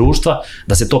strategija društva,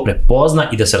 da se to prepozna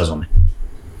i da se razume.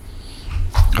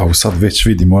 A sad već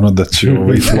vidim da će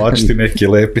izvlačiti neke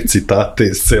lepe citate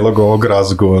iz celog ovog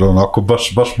razgovora, onako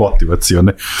baš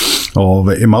motivacione.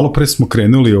 Malo pre smo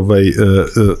krenuli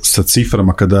sa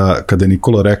ciframa kada je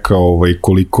Nikola rekao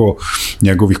koliko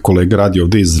njegovih kolega radi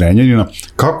ovde iz Zrenjanina.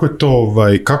 Kako je to,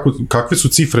 kakve su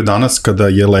cifre danas kada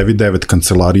je Levi 9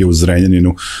 kancelarija u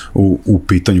Zrenjaninu u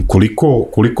pitanju?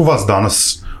 Koliko vas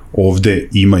danas ovde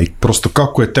ima i prosto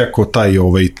kako je tekao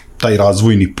taj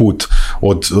razvojni put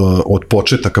od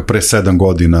početaka pre 7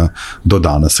 godina do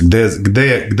danas?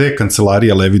 Gde je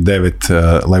kancelarija Levi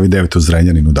 9 u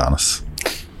Zrenjaninu danas?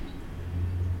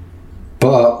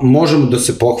 Pa možemo da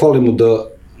se pohvalimo da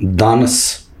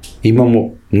danas imamo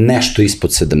nešto ispod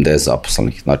 70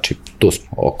 zaposlenih, znači tu smo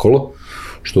okolo,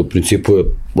 što u principu je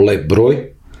lep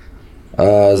broj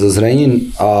za Zrenjanin,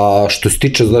 a što se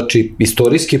tiče, znači,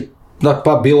 istorijski,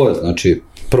 pa bilo je, znači,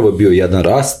 prvo je bio jedan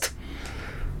rast,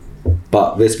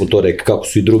 pa već smo to rekli, kako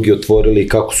su i drugi otvorili,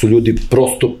 kako su ljudi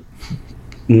prosto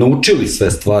naučili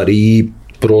sve stvari i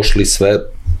prošli sve,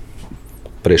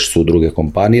 prešli su u druge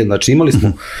kompanije, znači imali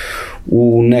smo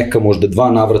u neka možda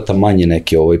 2 navrata manje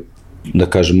neke, da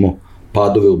kažemo,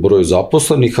 padove u broju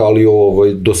zaposlenih, ali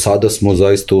do sada smo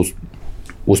zaista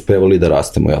uspevali da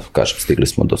rastemo, ja kažem, stigli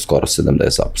smo do skoro 70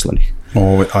 zaposlenih.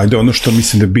 Ajde, ono što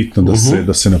mislim da je bitno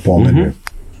da se napomene,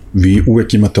 vi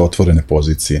uvek imate otvorene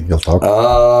pozicije, je li tako?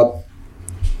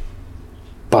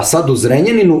 Pa sad u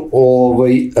Zrenjaninu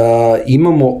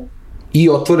imamo i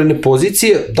otvorene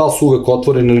pozicije, da li su uvek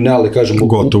otvorene ili ne, ali kažemo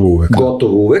gotovo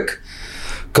uvek.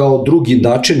 Kao drugi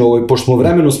način, pošto smo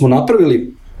vremenu smo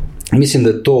napravili, mislim da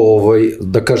je to,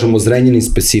 da kažemo, Zrenjanin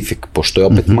specifik, pošto je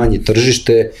opet manje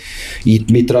tržište i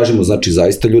mi tražimo, znači,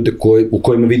 zaista ljude u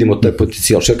kojima vidimo taj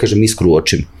potencijal, što ja kažem, iskru u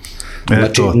očima.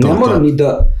 Znači, ne mora ni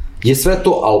da je sve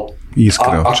to, ali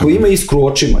ako ima iskru u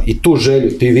očima i tu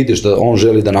želju, ti vidiš da on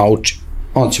želi da nauči,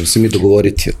 onda ćemo se mi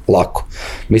dogovoriti lako.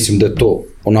 Mislim da je to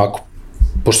onako,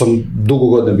 pošto sam dugo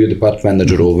godina bio department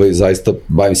manager, zaista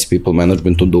bavim se people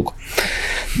managementom dugo.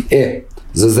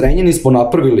 Za Zrenjanin smo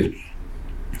napravili,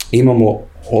 imamo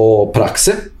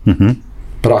prakse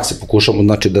pokušamo,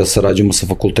 znači, da sarađujemo sa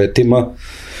fakultetima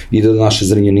i da naše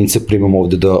Zrenjanince primamo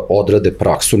ovde da odrade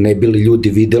praksu, ne bi li ljudi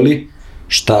videli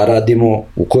šta radimo,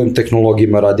 u kojim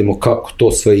tehnologijama radimo, kako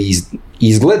to sve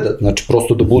izgleda, znači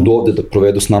prosto da budu ovde, da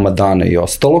provedu s nama dane i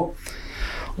ostalo.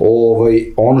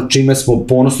 Ono čime smo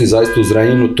ponosni zaista u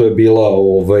Zrenjaninu, to je bila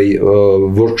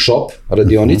workshop,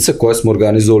 radionica koja smo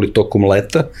organizovali tokom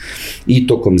leta i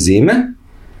tokom zime,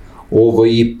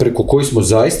 i preko koji smo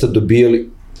zaista dobijali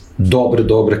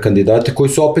dobre kandidate koji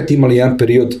su opet imali jedan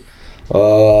period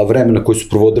vremena koji su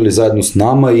provodili zajedno s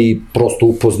nama i prosto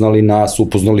upoznali nas,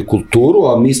 upoznali kulturu,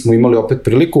 a mi smo imali opet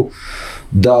priliku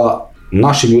da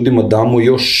našim ljudima damo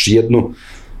još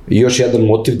jedan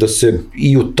motiv da se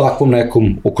i u takvom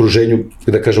nekom okruženju,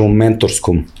 da kažemo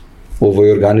mentorskom,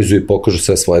 organizuju i pokažu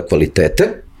sve svoje kvalitete.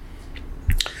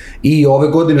 I ove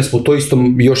godine smo to isto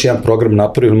još jedan program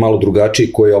napravili malo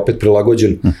drugačiji koji je opet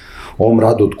prilagođen ovom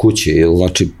radu od kuće,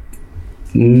 znači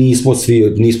nismo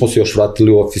se još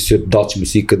vratili u ofis, da li ćemo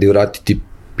se ikad i vratiti,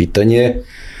 pitanje je,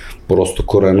 prosto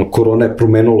korona je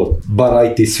promenula, bar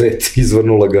IT svet,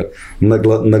 izvrnula ga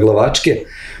na glavačke.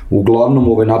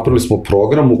 Uglavnom, napravili smo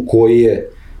program u koji je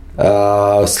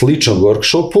sličan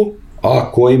workshopu,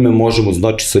 a kojime možemo,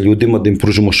 znači, sa ljudima da im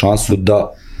pružimo šansu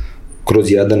da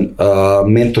kroz jedan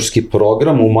mentorski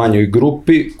program u manjoj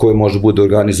grupi, koji može bude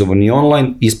organizovan i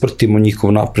online, ispratimo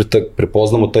njihov napredak,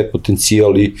 prepoznamo taj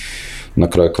potencijal i na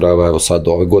kraju krajeva, evo sad,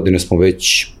 ove godine smo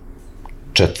već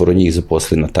 4 njih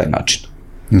zaposlili na taj način.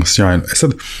 Sjajno.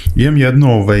 Sad, imam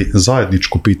jedno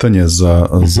zajedničko pitanje za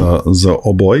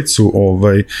obojicu.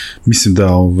 Mislim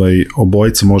da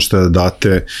obojica možete da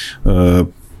date,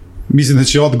 mislim da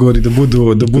će odgovori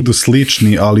da budu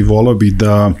slični, ali volao bi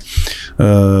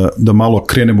da malo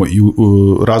krenemo i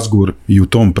u razgovor i u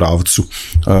tom pravcu.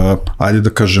 Ajde da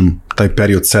kažem, taj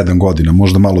period 7 godina,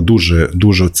 možda malo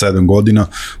duže od 7 godina,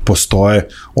 postoje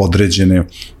određene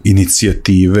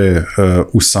inicijative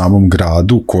u samom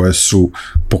gradu koje su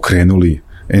pokrenuli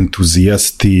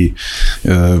entuzijasti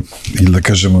ili da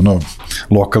kažemo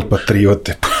lokal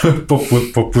patriote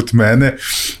poput mene,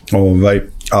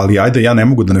 ali ajde, ja ne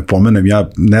mogu da ne pomenem, ja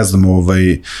ne znam,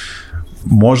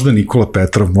 možda Nikola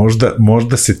Petrov,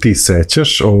 možda se ti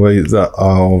sećaš,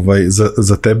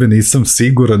 za tebe nisam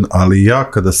siguran, ali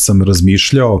ja kada sam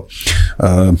razmišljao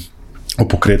o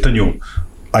pokretanju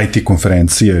IT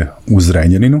konferencije u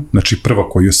Zrenjaninu, znači prva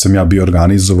koju sam ja bio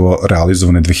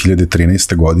realizovane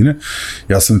 2013. godine.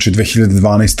 Ja sam, znači,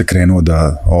 2012. krenuo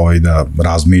da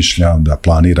razmišljam, da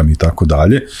planiram i tako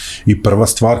dalje, i prva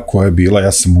stvar koja je bila,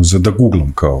 ja sam uzeo da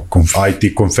googlam kao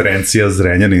IT konferencija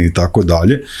Zrenjanin i tako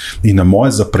dalje, i na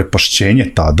moje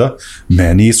zaprepašćenje tada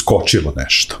meni je iskočilo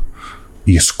nešto.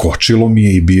 I skočilo mi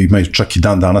je i ima čak i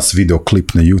dan danas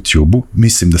videoklip na YouTube-u,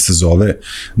 mislim da se zove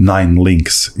Nine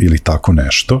Links ili tako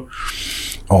nešto.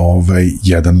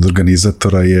 Jedan od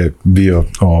organizatora je bio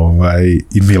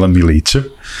i Milan Milićev.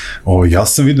 Ja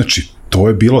sam vidio, znači, to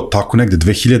je bilo tako negde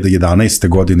 2011.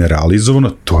 godine realizovano,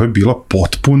 to je bila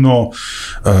potpuno,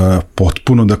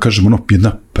 da kažem,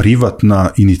 jedna privatna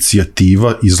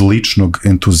inicijativa iz ličnog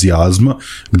entuzijazma,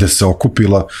 gde se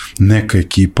okupila neka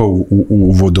ekipa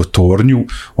u vodotornju,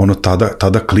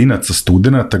 tada klinaca,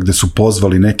 studenata, gde su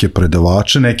pozvali neke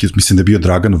predavače, mislim da je bio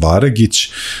Dragan Varagić,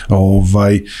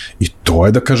 i to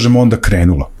je, da kažem, onda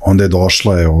krenulo. Onda je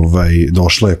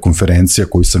došla je konferencija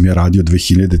koju sam ja radio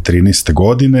 2013.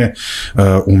 godine,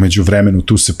 umeđu vremenu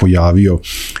tu se pojavio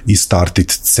i Startit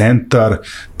centar,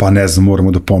 pa ne znam,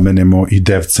 moramo da pomenemo i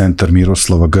Dev centar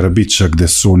Miroslava Grbića, gde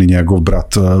su on i njegov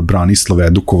brat Branislav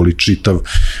edukovali čitav,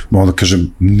 da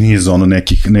kažem, niz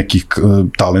nekih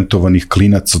talentovanih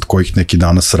klinaca od kojih neki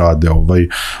danas rade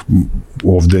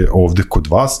ovde kod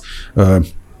vas.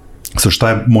 Sad, šta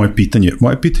je moje pitanje?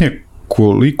 Moje pitanje je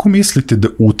koliko mislite da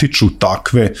utiču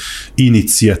takve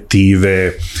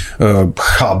inicijative,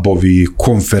 hubovi,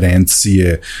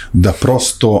 konferencije, da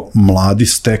prosto mladi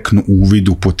steknu uvid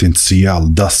u potencijal,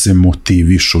 da se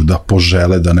motivišu, da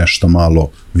požele da nešto malo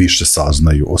više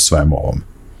saznaju o svemu ovom?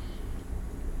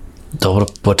 Dobro,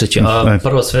 počet ću.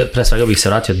 Prvo, pre svega bih se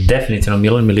vratio, definitivno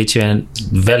Milan Milićev je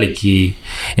veliki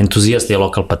entuzijasta i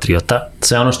lokal patriota.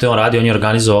 Sve ono što je on radio, on je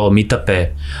organizovao meetupe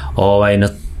na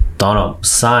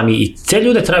sami, i te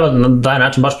ljude treba na taj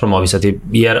način baš promovisati,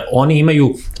 jer oni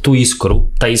imaju tu iskru,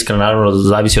 ta iskra naravno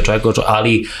zavisi od čovjeka,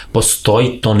 ali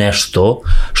postoji to nešto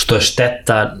što je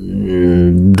šteta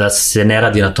da se ne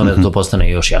radi na tome da to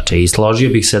postane još jače, i složio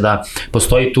bih se da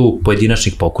postoji tu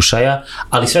pojedinačnih pokušaja,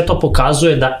 ali sve to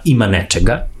pokazuje da ima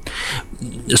nečega.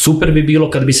 Super bi bilo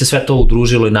kad bi se sve to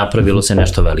udružilo i napravilo se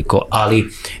nešto veliko, ali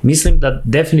mislim da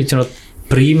definitivno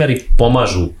primjeri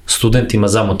pomažu studentima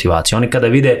za motivaciju. Oni kada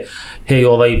vide, hej,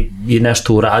 ovaj je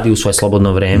nešto uradio u svoje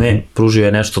slobodno vreme, pružio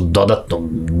je nešto dodatno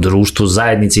društvu,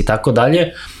 zajednici i tako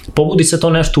dalje, pobudi se to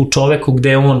nešto u čoveku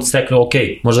gde on stekne, ok,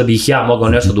 možda bih ja mogao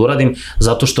nešto da uradim,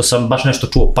 zato što sam baš nešto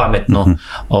čuo pametno,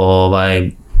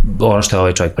 ono što je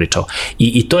ovaj čovjek pričao.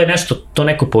 I to je nešto, to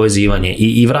neko povezivanje.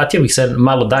 I vratio bih se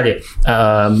malo dalje.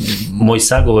 Moj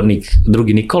sagovornik,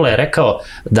 drugi Nikola, je rekao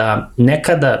da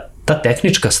nekada ta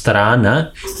tehnička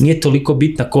strana nije toliko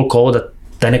bitna koliko ovo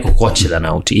da neko hoće da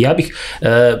nauči. I ja bih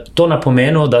to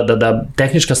napomenuo da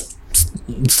tehnička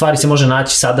stvari se može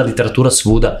naći sada, literatura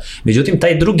svuda. Međutim,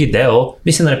 taj drugi deo,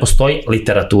 mislim da ne postoji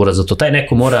literatura, zato taj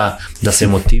neko mora da se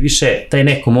motiviše, taj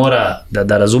neko mora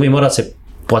da razumi, mora da se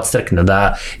podstrekne,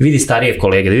 da vidi starije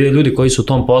kolege, da vidi ljudi koji su u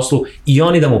tom poslu i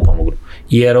oni da mu pomognu.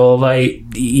 Jer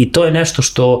i to je nešto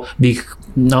što bih,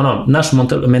 naš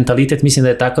mentalitet mislim da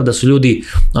je takav da su ljudi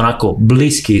onako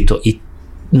bliski i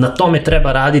na tome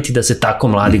treba raditi, da se tako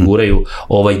mladi guraju,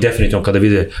 definitivno kada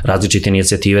vide različite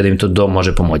inicijative da im to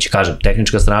može pomoći. Kažem,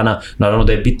 tehnička strana naravno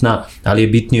da je bitna, ali je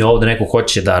bitnije ovo da neko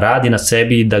hoće da radi na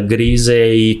sebi, da grize,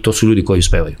 i to su ljudi koji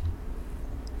uspevaju.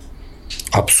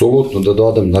 Apsolutno, da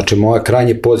dodam, znači moje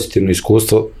krajnje pozitivno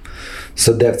iskustvo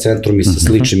sa Dev centrom i sa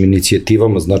sličnim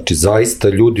inicijativama, znači zaista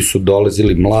ljudi su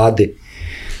dolazili mlade,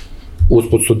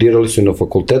 uspod studirali su na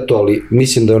fakultetu, ali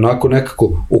mislim da je onako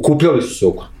nekako okupljali su se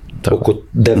oko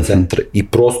Dev centra i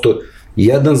prosto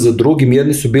jedan za drugim,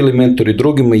 jedni su bili mentori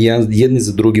drugima, jedni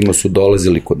za drugima su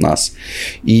dolazili kod nas.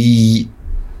 I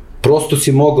prosto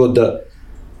si mogao da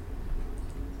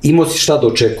imao si šta da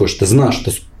očekuješ, da znaš,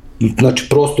 znači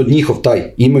prosto njihov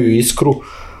taj, imaju iskru,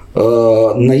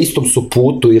 na istom su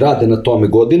putu i rade na tome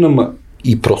godinama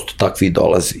i prosto takvi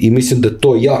dolaze. I mislim da je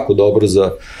to jako dobro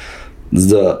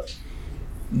za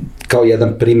kao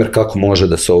jedan primer kako može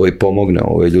da se pomogne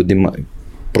ljudima,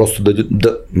 prosto da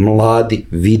mladi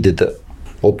vide da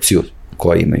opciju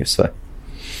koja imaju sve.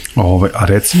 A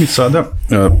reci mi sada,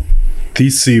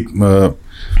 ti si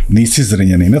nisi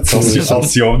Zrenjaninac, ali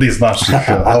si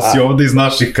ovde iz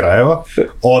naših krajeva,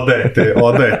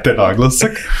 odajete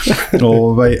naglasak.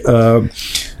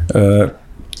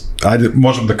 Ajde,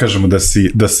 možemo da kažemo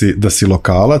da si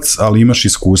lokalac, ali imaš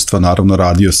iskustva, naravno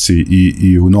radio si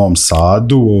i u Novom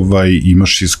Sadu,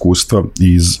 imaš iskustva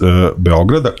iz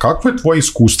Beograda. Kakvo je tvoje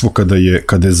iskustvo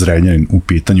kada je Zrenjanin u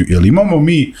pitanju? Jel imamo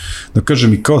mi, da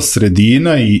kažem, i kao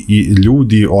sredina i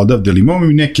ljudi odavde, ili imamo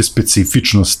mi neke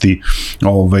specifičnosti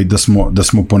da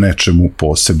smo po nečemu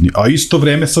posebni? A isto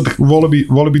vreme, sad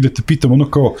volio bi da te pitam ono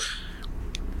kao,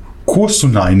 ko su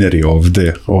najneri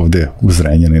ovde u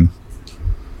Zrenjaninu?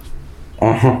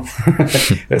 Aha,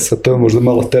 sad to je možda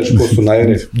malo teže, ko su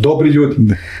najene, dobri ljudi.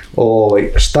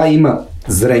 Šta ima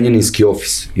Zrenjaninski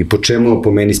ofis i po čemu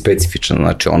po meni specifično,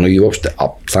 znači i uopšte, a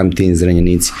sami ti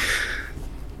Zrenjaninci,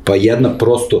 pa jedna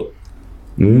prosto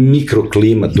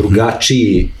mikroklima,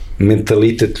 drugačiji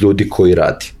mentalitet ljudi koji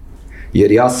radi.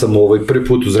 Jer ja sam prvi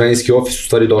put u Zrenjaninski ofis u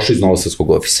stvari došao iz Novosadskog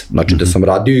ofisa, znači da sam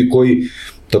radio i koji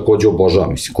takođe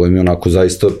obožavam, mislim, koji mi je onako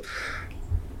zaista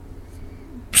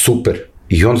super.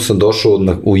 I onda sam došao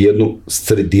u jednu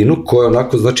sredinu koja je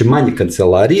onako, znači, manje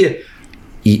kancelarije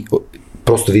i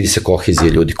prosto vidi se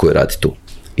kohezija ljudi koji radi tu.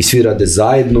 I svi rade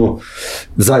zajedno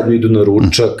idu na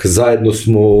ručak, zajedno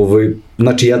smo,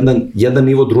 znači, jedan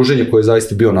nivo druženja koji je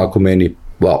zaista bio onako meni,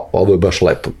 wow, ovo je baš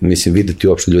lepo, mislim, videti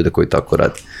uopšte ljude koji tako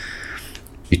rade.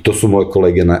 I to su moje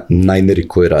kolege najneri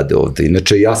koji rade ovde.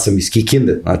 Inače, ja sam iz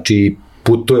Kikinde, znači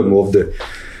putujem ovde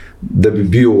da bi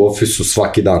bio u ofisu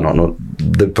svaki dan,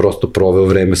 da bi prosto proveo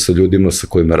vreme sa ljudima sa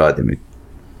kojima radim,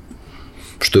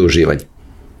 što je uživanje.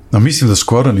 Mislim da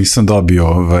skoro nisam dobio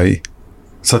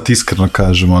sad iskreno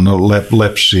kažem,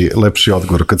 lepši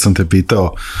odgovor kad sam te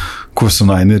pitao ko su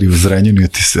najneri u Zrenjaninu,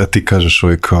 a ti kažeš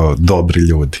kao dobri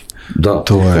ljudi. Da.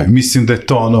 Mislim da je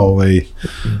to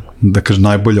da kažem,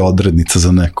 najbolja odrednica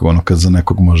za nekog, kad za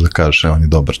nekog može da kažeš, on je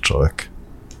dobar čovek.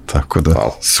 Tako da,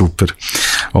 super.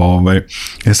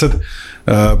 Sad,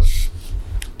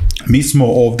 mi smo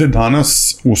ovde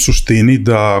danas u suštini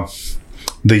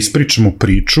da ispričamo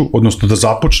priču, odnosno da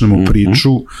započnemo priču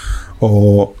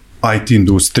o IT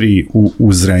industriji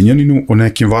u Zrenjaninu, o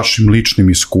nekim vašim ličnim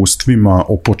iskustvima,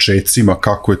 o počecima,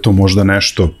 kako je to možda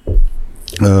nešto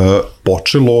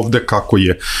počelo ovde, kako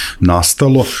je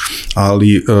nastalo,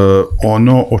 ali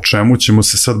ono o čemu ćemo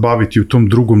se sad baviti u tom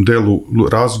drugom delu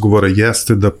razgovora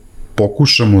jeste da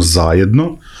pokušamo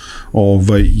zajedno,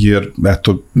 jer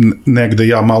eto, negde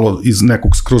ja malo iz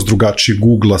nekog skroz drugačijeg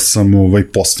Google-a sam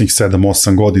poslednjih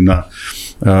 7-8 godina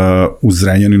u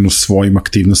Zrenjaninu svojim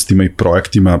aktivnostima i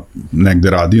projektima negde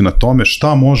radio na tome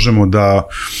šta možemo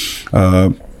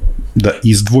da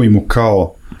izdvojimo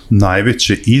kao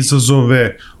najveće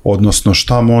izazove, odnosno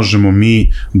šta možemo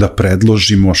mi da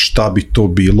predložimo, šta bi to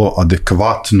bilo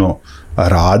adekvatno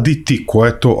raditi,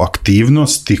 koje to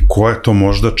aktivnosti, koje to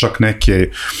možda čak neke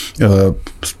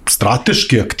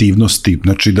strateške aktivnosti,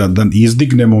 znači da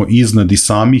izdignemo iznad i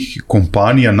samih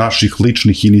kompanija, naših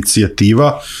ličnih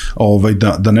inicijativa,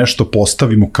 da nešto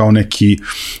postavimo kao neki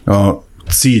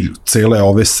cilj cele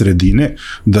ove sredine,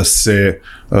 da se,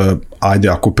 ajde,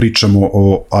 ako pričamo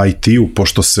o IT-u,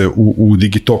 pošto se u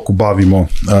Digitoku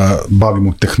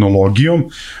bavimo tehnologijom,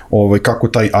 kako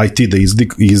taj IT da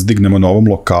izdignemo na ovom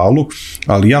lokalu,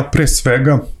 ali ja pre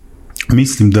svega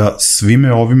mislim da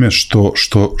svime ovime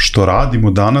što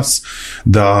radimo danas,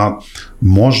 da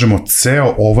možemo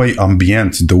ceo ovaj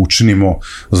ambijent da učinimo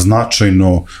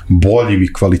značajno boljim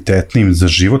i kvalitetnim za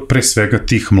život, pre svega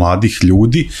tih mladih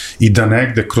ljudi, i da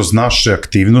negde kroz naše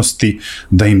aktivnosti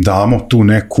da im damo tu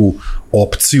neku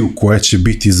opciju koja će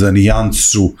biti za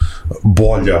nijansu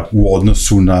bolja u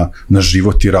odnosu na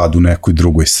život i rad u nekoj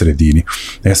drugoj sredini.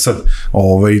 Sad,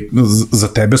 za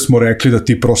tebe smo rekli da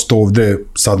ti prosto ovde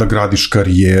sada gradiš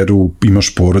karijeru,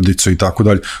 imaš porodicu i tako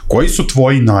dalje. Koji su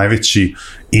tvoji najveći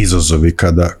izazovi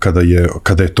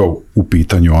kada je to u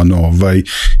pitanju,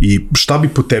 i šta bi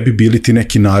po tebi bili ti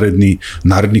neki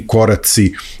naredni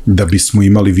koraci da bismo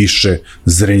imali više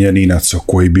Zrenjaninaca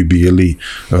koji bi bili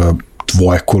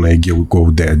tvoje kolege u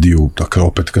GoDaddy-u, dakle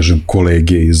opet kažem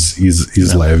kolege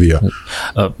iz Levija.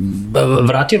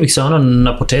 Vratio bih se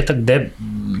na početak gde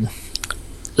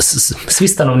svi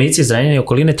stanovnici Zrenjanina i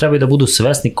okoline trebaju da budu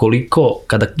svesni koliko,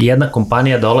 kada jedna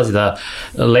kompanija dolazi, da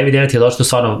Levi 9 je došlo,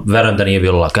 stvarno verujem da nije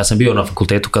bilo lako. Ja sam bio na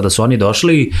fakultetu kada su oni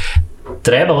došli,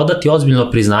 treba odati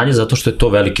ozbiljno priznanje zato što je to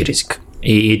veliki rizik.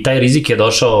 I taj rizik je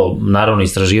došao, naravno,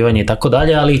 istraživanje i tako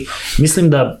dalje, ali mislim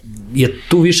da je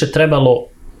tu više trebalo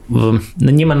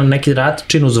njima na neki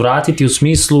način uzvratiti u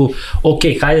smislu, ok,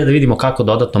 hajde da vidimo kako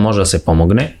dodatno može da se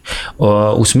pomogne,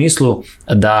 u smislu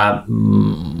da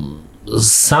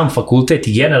sam fakultet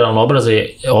i generalno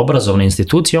obrazovne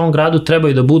institucije u ovom gradu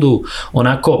trebaju da budu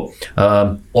onako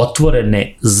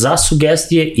otvorene za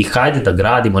sugestije i hajde da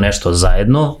gradimo nešto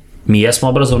zajedno. Mi jesmo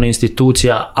obrazovna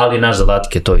institucija, ali naš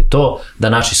zadatak je to i to, da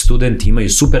naši studenti imaju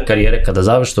super karijere kada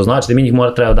završe, to znači da mi njih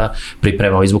treba da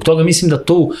pripremamo. I zbog toga mislim da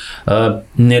tu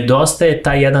nedostaje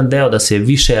taj jedan deo da se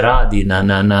više radi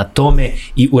na tome,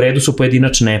 i u redu su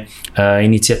pojedinačne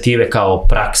inicijative kao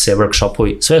prakse,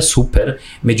 workshopovi, sve je super,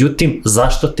 međutim,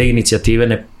 zašto te inicijative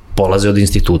ne polaze od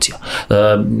institucija?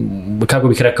 Kako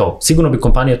bih rekao, sigurno bi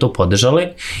kompanije to podržale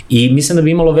i mislim da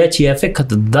bi imalo veći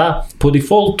efekt da po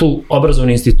defaultu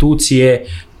obrazovne institucije,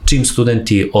 čim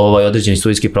studenti određeni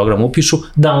studijski program upišu,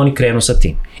 da oni krenu sa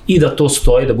tim. I da to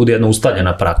stoji, da bude jedna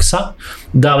ustaljena praksa,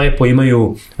 da lepo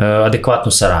imaju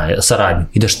adekvatnu saradnju.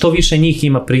 I da što više njih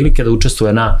ima prilike da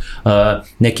učestvuje na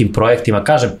nekim projektima.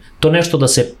 Kažem, to nešto da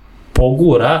se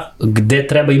pogura, gde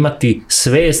treba imati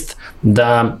svest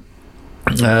da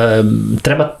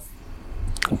treba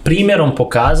primjerom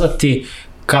pokazati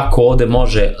kako ovde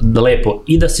može lepo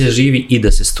i da se živi i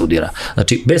da se studira.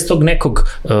 Znači, bez tog nekog,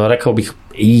 rekao bih,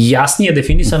 jasnije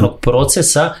definisanog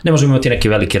procesa ne možemo imati neki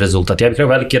veliki rezultat. Ja bih rekao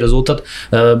veliki rezultat,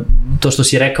 to što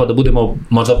si rekao da budemo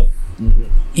možda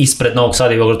ispred Novog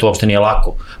Sada i Beograda uopšte nije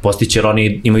lako postići, jer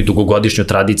oni imaju dugogodišnju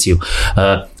tradiciju,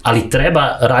 ali treba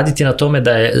raditi na tome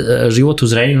da je život u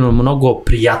Zrenjaninu mnogo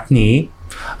prijatniji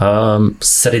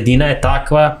Sredina je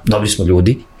takva, dobri smo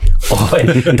ljudi,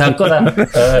 tako da,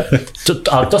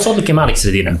 ali to su odluke malih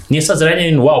sredina. Nije sad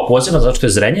Zrenjanin, wow, posebno, zato što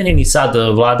je Zrenjanin i sad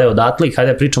vlada je odatle i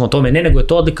hajde da pričamo o tome, nego je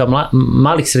to odlika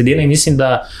malih sredina i mislim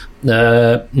da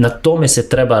na tome se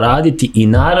treba raditi i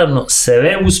naravno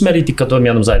sve usmeriti ka tom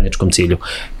jednom zajedničkom cilju.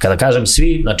 Kada kažem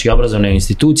svi, znači obrazovne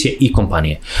institucije i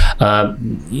kompanije.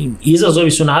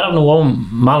 Izazovi su naravno u ovom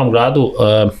malom gradu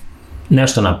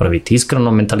nešto napraviti.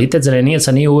 Iskreno, mentalitet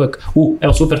Zrenjaninaca nije uvek,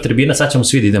 evo super tribina, sad ćemo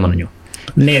svi da idemo na nju.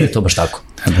 Ne je to baš tako.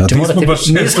 Nismo baš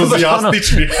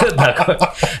entuzijastični.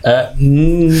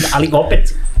 Ali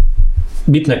opet,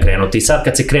 bitno je krenuti. I sad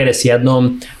kad se krene s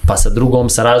jednom, pa sa drugom,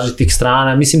 sa različitih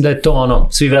strana, mislim da je to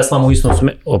svi veslamo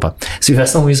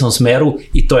u istom smeru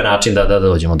i to je način da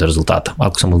dođemo do rezultata,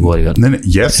 ako sam odgovorio. Ne,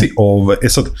 jesi,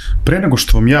 sad, pre nego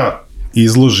što vam ja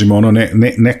izložim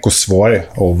neko svoje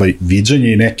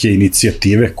viđenje i neke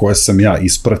inicijative koje sam ja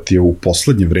ispratio u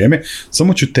poslednje vreme,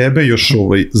 samo ću tebe još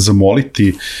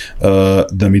zamoliti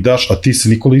da mi daš, a ti se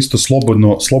Nikola isto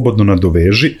slobodno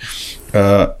nadoveži,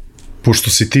 pošto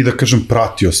si ti, da kažem,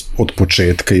 pratio od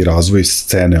početka i razvoj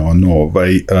scene,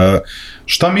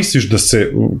 šta misliš da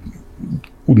se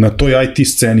na toj IT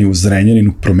sceni u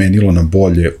Zrenjaninu promenilo na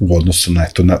bolje u odnosu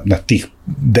na tih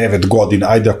 9 godina,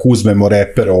 ajde ako uzmemo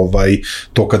reper,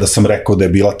 to kada sam rekao da je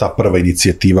bila ta prva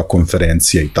inicijativa,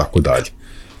 konferencija i tako dalje?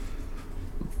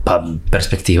 Pa,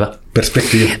 perspektiva.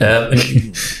 Perspektiva.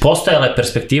 Postojala je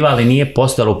perspektiva, ali nije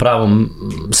postojala u pravom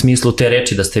smislu te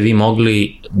reči da ste vi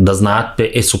mogli da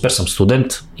znate, super sam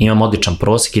student, imam odličan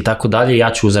prosek i tako dalje,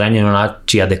 ja ću u Zrenjaninu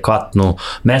naći adekvatno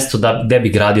mesto gde bi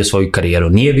gradio svoju karijeru.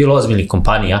 Nije bilo ozbiljnih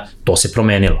kompanija, to se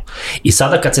promenilo. I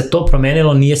sada kad se to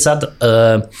promenilo, nije sad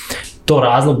to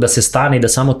razlog da se stane i da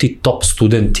samo ti top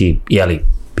studenti,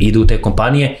 idu u te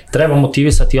kompanije, treba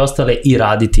motivisati ostale i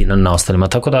raditi na ostalima.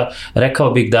 Tako da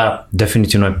rekao bih da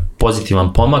definitivno je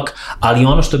pozitivan pomak, ali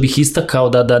ono što bih istakao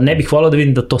da ne bih volao da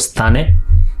vidim da to stane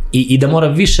i da mora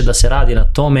više da se radi na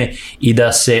tome i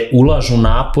da se ulažu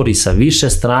napori sa više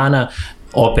strana,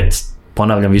 opet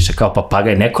ponavljam više kao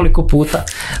papagaj nekoliko puta,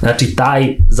 znači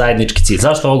taj zajednički cilj.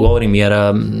 Zašto ovo govorim? Jer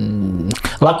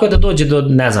lako je da dođe do,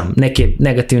 neke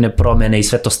negativne promene i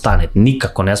sve to stane.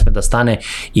 Nikako ne sme da stane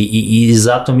i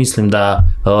zato mislim da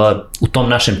u tom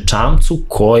našem čamcu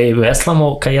koji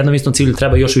veslamo ka jednom istom cilju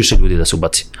treba još više ljudi da se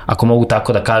ubaci. Ako mogu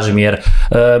tako da kažem, jer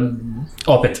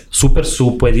opet, super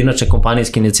su pojedinačne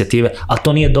kompanijske inicijative, ali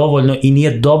to nije dovoljno i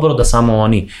nije dobro da samo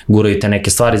oni guraju te neke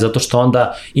stvari, zato što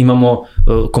onda imamo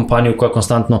kompaniju koja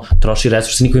konstantno troši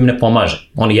resurse, niko im ne pomaže.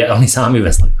 Oni sami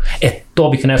veslaju. To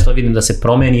bih nešto vidim da se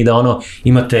promeni i da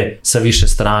imate sa više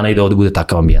strana i da ovde bude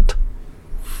takav ambijent.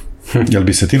 Jel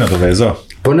bi se ti nadovezao?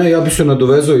 Pa ne, ja bi se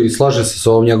nadovezao i slažem se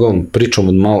sa ovom njegovom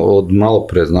pričom od malo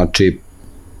pre. Znači,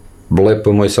 lepo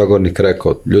je moj sagovornik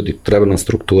rekao, ljudi, treba nam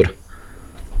struktura.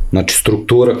 Znači,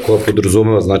 struktura koja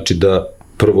podrazumeva, znači da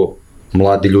prvo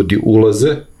mladi ljudi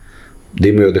ulaze, da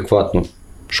imaju adekvatno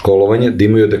školovanje, da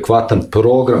imaju adekvatan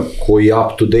program koji je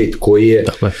up to date, koji je...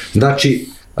 Znači,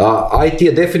 IT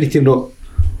je definitivno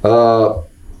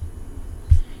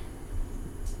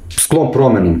sklon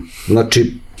promenom.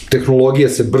 Znači, tehnologije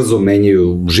se brzo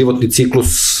menjaju, životni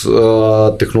ciklus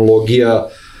tehnologija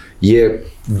je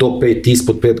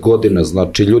ispod 5 godina,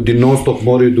 znači ljudi non stop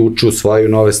moraju da uče, usvajaju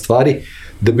nove stvari,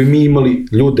 da bi mi imali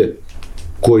ljude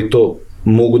koji to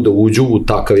mogu da uđu u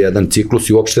takav jedan ciklus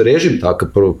i uopšte režim takav,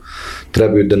 prvo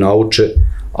trebaju da nauče,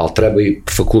 ali treba i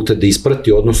fakultet da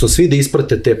isprati, odnosno svi da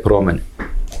isprate te promene.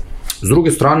 S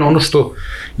druge strane, ono što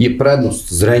je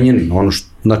prednost Zrenjanin,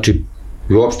 znači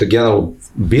uopšte generalno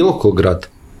bilo kog grada,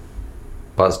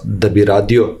 pa da bi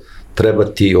radio treba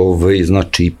ti,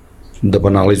 znači, da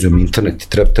banalizujem internet,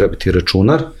 treba ti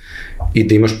računar i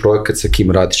da imaš projekat sa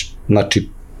kim radiš. Znači,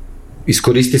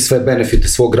 iskoristi sve benefite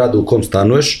svog grada u kom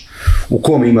stanuješ, u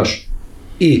kom imaš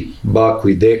i baku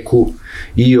i deku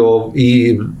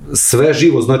i sve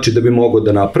živo, znači da bi mogao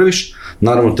da napraviš.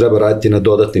 Naravno, treba raditi na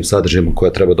dodatnim sadržajima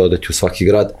koje treba dodati u svaki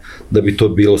grad da bi to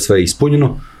bilo sve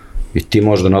ispunjeno i ti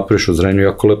možda napraviš u Zrenju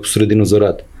jako lepu sredinu za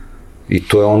rad. I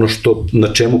to je ono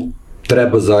na čemu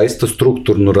treba zaista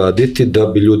strukturno raditi da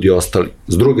bi ljudi ostali.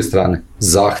 S druge strane,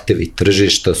 zahtevi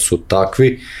tržišta su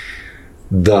takvi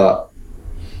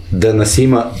da nas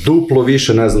ima duplo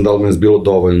više, ne znam da li mi je bilo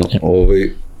dovoljno,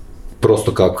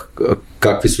 prosto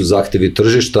kakvi su zahtevi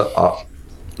tržišta, a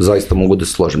zaista mogu da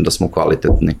se složim da smo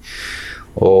kvalitetni.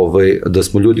 Da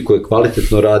smo ljudi koji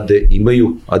kvalitetno rade,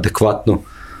 imaju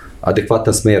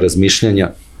adekvatan smer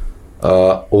razmišljanja,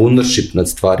 ownership nad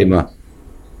stvarima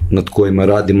nad kojima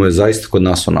radimo je zaista kod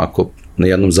nas onako na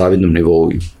jednom zavidnom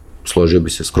nivou i složio bi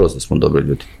se skroz da smo dobri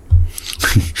ljudi.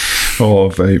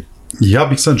 Ja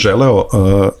bih sad želeo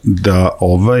da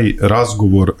ovaj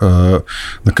razgovor,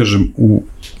 da kažem,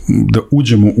 da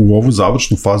uđemo u ovu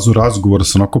završnu fazu razgovora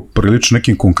sa onako prilično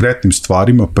nekim konkretnim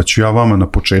stvarima, pa ću ja vama na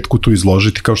početku tu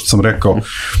izložiti, kao što sam rekao,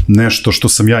 nešto što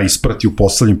sam ja ispratio u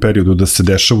poslednjem periodu da se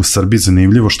dešava u Srbiji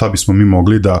zanimljivo, šta bismo mi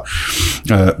mogli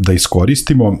da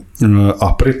iskoristimo,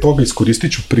 a pre toga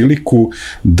iskoristit ću priliku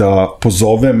da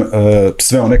pozovem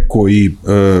sve one koji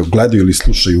gledaju ili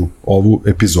slušaju ovu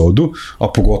epizodu, a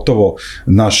pogotovo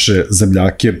naše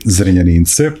zemljake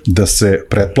Zrenjanince, da se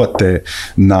pretplate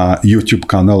na YouTube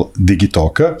kanal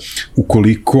Digitoka.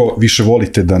 Ukoliko više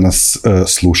volite da nas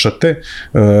slušate,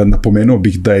 napomenuo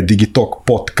bih da je Digitok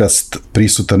podcast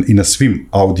prisutan i na svim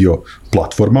audio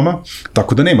platformama,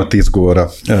 tako da nemate izgovora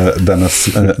da nas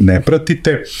ne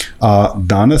pratite, a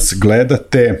danas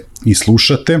gledate i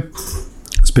slušate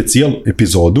specijal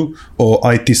epizodu o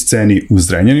IT sceni u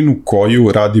Zrenjaninu,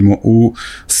 koju radimo u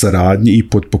saradnji i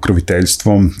pod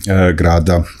pokroviteljstvom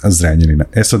grada Zrenjanina.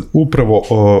 Sad, upravo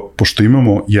pošto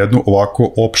imamo jednu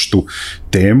ovako opštu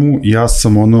temu, ja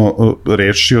sam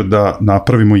rešio da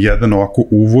napravimo jedan ovako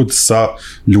uvod sa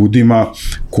ljudima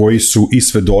koji su i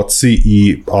svedoci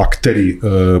i akteri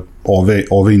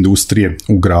ove industrije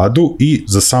u gradu, i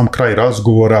za sam kraj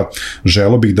razgovora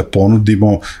želeo bih da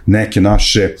ponudimo neke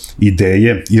naše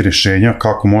ideje i rešenja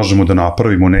kako možemo da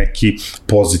napravimo neki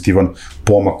pozitivan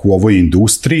pomak u ovoj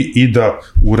industriji i da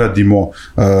uradimo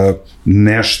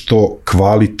nešto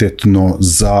kvalitetno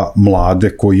za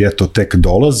mlade koji tek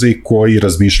dolaze i koji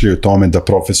razmišljaju o tome da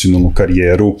profesionalnu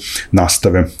karijeru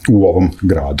nastave u ovom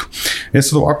gradu.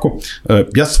 Sad ovako,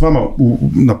 ja sam vama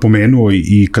napomenuo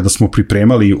i kada smo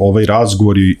pripremali ovaj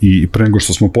razgovor i pre nego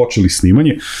što smo počeli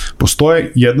snimanje,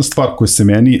 postoje jedna stvar koja se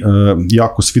meni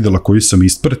jako svidela, koju sam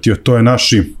ispratio, to je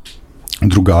naši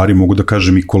drugari, mogu da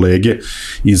kažem i kolege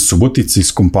iz Subotice,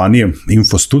 iz kompanije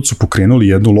Infostud su pokrenuli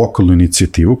jednu lokalnu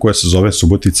inicijativu koja se zove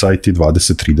Subotica IT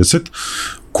 2030,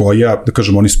 koja, da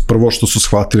kažem, oni prvo što su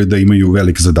shvatili da imaju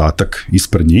velik zadatak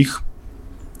ispred njih.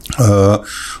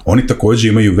 Oni takođe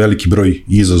imaju veliki broj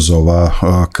izazova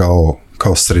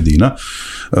kao sredina.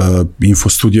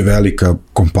 Infostud je velika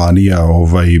kompanija,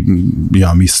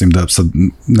 ja mislim da sad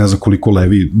ne znam koliko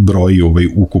levi broji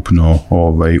ukupno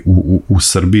u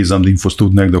Srbiji, znam da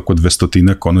Infostud negde oko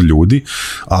 200 ljudi,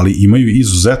 ali imaju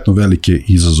izuzetno velike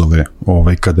izazove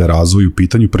kada je razvoj u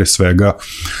pitanju, pre svega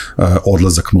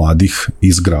odlazak mladih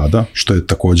iz grada, što je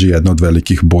takođe jedna od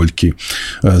velikih boljki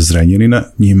Zrenjanina.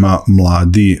 Njima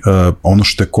mladi, ono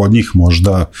što je kod njih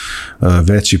možda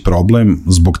veći problem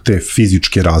zbog te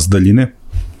fizičke razdaljine,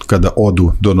 kada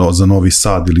odu za Novi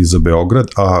Sad ili za Beograd,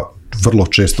 a vrlo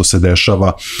često se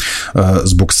dešava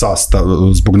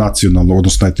zbog nacionalnog,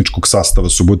 odnosno etničkog sastava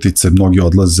Subotice, mnogi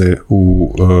odlaze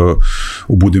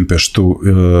u Budimpeštu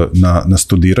na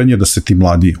studiranje, da se ti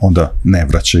mladi onda ne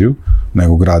vraćaju,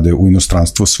 nego grade u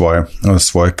inostranstvu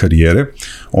svoje karijere.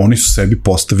 Oni su sebi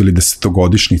postavili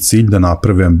 10-godišnji cilj da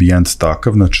naprave ambijent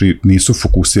takav, znači nisu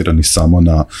fokusirani samo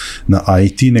na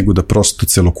IT, nego da prosto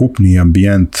celokupni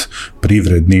ambijent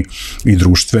privredni i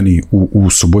društveni u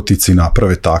Subotici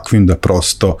naprave takvim da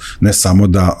prosto ne samo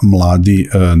da mladi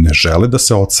ne žele da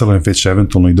se odsele, već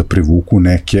eventualno i da privuku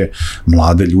neke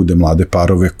mlade ljude, mlade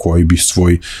parove koji bi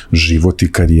svoj život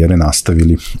i karijere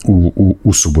nastavili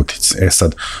u Subotici.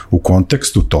 Sad, u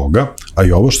kontekstu toga, a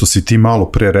i ovo što si ti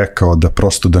malo pre rekao, da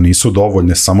prosto da nisu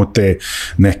dovoljne samo te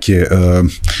neke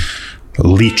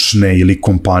lične ili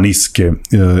kompanijske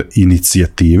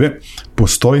inicijative,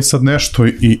 postoji sad nešto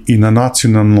i na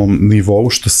nacionalnom nivou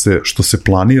što se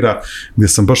planira, gde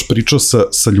sam baš pričao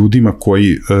sa ljudima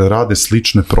koji rade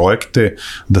slične projekte,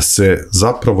 da se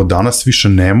zapravo danas više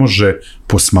ne može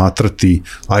posmatrati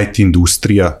IT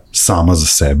industrija sama za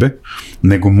sebe,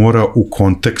 nego mora u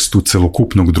kontekstu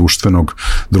celokupnog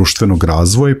društvenog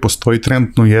razvoja, i postoji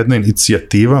trenutno jedna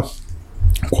inicijativa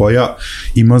koja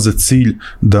ima za cilj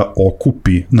da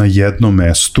okupi na jednom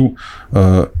mestu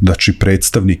znači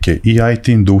predstavnike i IT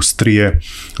industrije,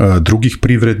 drugih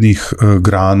privrednih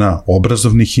grana,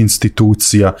 obrazovnih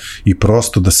institucija, i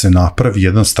prosto da se napravi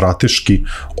jedan strateški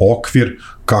okvir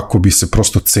kako bi se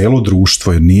prosto celo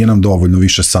društvo, jer nije nam dovoljno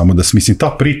više samo da, mislim,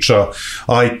 ta priča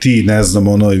IT, ne znam,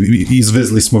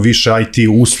 izvezli smo više IT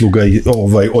usluga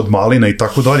od malina i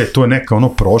tako dalje, to je neka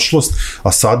prošlost,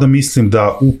 a sada mislim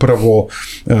da upravo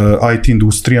IT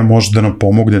industrija može da nam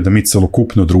pomogne da mi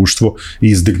celokupno društvo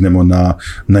izdignemo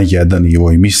na jedan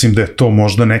nivo, i mislim da je to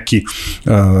možda neki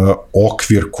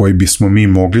okvir koji bismo mi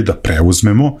mogli da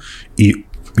preuzmemo i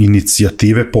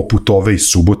inicijative poput ove iz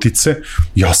Subotice.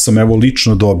 Ja sam evo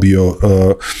lično dobio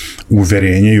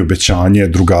uverenje i obećanje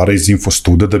drugara iz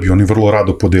Infostuda da bi oni vrlo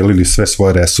rado podelili sve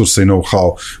svoje resurse i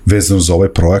know-how vezano za ovaj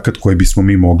projekat koji bismo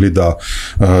mi mogli da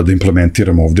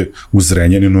implementiramo ovde u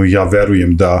Zrenjaninu i ja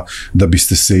verujem da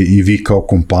biste se i vi kao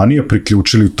kompanija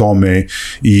priključili u tome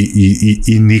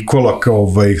i Nikola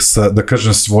kao sa, da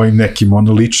kažem, svojim nekim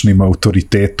ličnim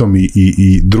autoritetom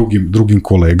i drugim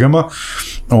kolegama,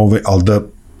 ali da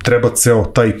treba ceo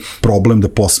taj problem da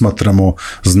posmatramo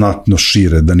znatno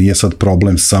šire, da nije sad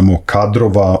problem samo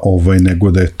kadrova,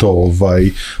 nego da je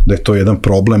to jedan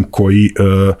problem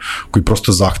koji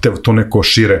prosto zahteva to neko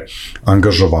šire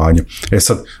angažovanje.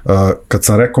 Sad, kad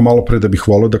sam rekao malo pre da bih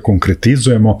volio da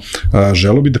konkretizujemo,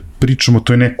 želeo bih da pričamo o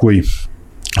toj nekoj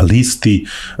listi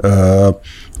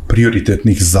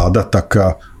prioritetnih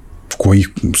zadataka koji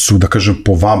su, da kažem,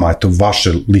 po vama, eto,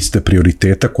 vaše liste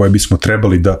prioriteta koje bismo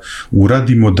trebali da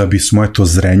uradimo da bismo, eto,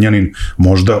 Zrenjanin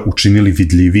možda učinili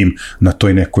vidljivim na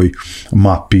toj nekoj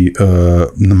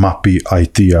mapi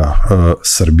IT-a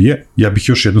Srbije. Ja bih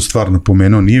još jednu stvar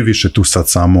napomenuo, nije više tu sad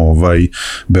samo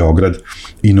Beograd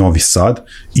i Novi Sad,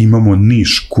 imamo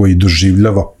Niš koji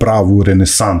doživljava pravu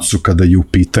renesansu kada je u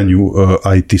pitanju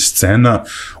IT scena,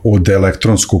 od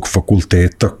elektronskog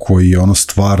fakulteta koji je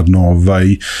stvarno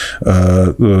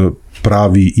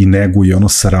pravi i neguje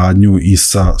saradnju i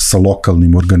sa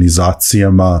lokalnim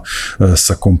organizacijama,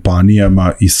 sa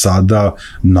kompanijama i sada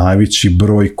najveći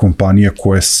broj kompanija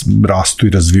koje rastu i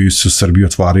razvijaju se u Srbiji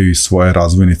otvaraju i svoje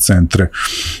razvojne centre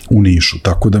u Nišu.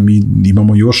 Tako da mi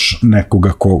imamo još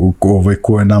nekoga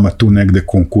ko je nama tu negde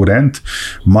konkurent,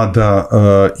 mada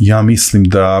ja mislim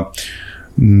da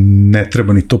ne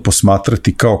treba ni to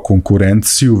posmatrati kao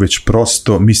konkurenciju, već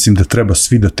prosto mislim da treba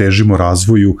svi da težimo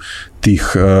razvoju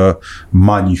tih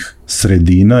manjih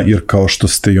sredina, jer kao što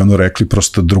ste i rekli,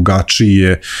 prosto drugačiji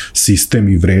je sistem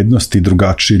i vrednosti,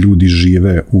 drugačiji ljudi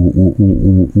žive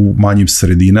u manjim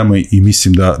sredinama i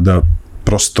mislim da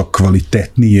prosto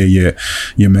kvalitetnije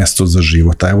je mesto za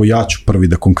život. A evo ja ću prvi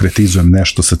da konkretizujem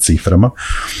nešto sa ciframa.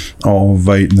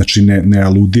 Znači ne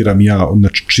aludiram ja,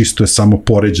 znači čisto je samo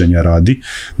poređanja radi,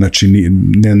 znači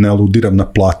ne aludiram na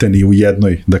plate ni u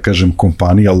jednoj, da kažem,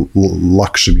 kompaniji, ali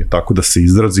lakše mi je tako da se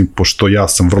izrazim, pošto ja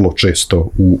sam vrlo često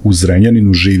u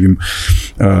Zrenjaninu, živim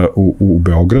u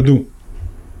Beogradu.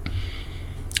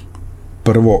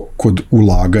 Prvo, kod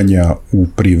ulaganja u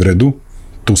privredu,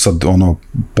 tu sad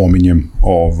pominjem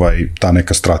ta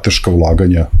neka strateška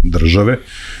ulaganja države,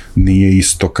 nije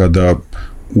isto kada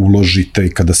uložite i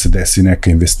kada se desi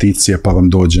neka investicija pa vam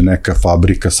dođe neka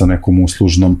fabrika sa nekom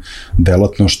uslužnom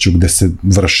delatnošću gde se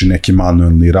vrši neki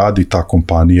manuelni rad i ta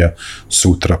kompanija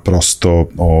sutra prosto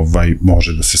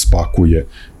može da se spakuje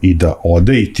i da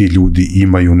ode i ti ljudi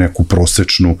imaju neku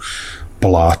prosečnu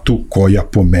platu koja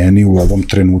po meni u ovom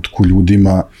trenutku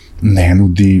ljudima ne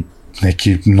nudi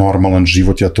neki normalan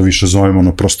život, ja to više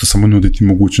zovem, prosto samo nuditi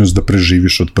mogućnost da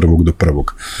preživiš od prvog do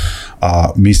prvog. A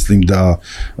mislim da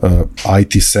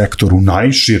IT sektor u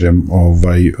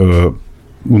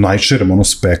najširem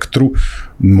spektru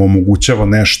omogućava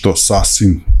nešto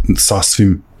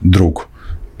sasvim drugo.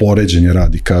 Poređenje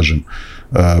radi, kažem.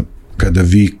 Kada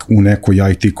vi u nekoj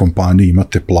IT kompaniji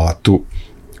imate platu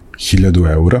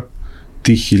 1000 eura,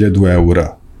 ti 1000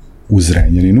 eura u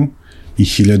Zrenjaninu i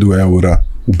 1000 eura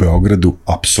u Beogradu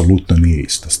apsolutno nije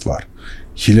ista stvar.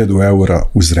 1000 eura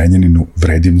u Zrenjaninu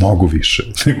vredi mnogo više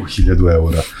nego 1000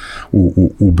 eura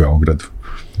u Beogradu.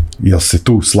 Jel se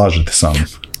tu slažete sa mnom?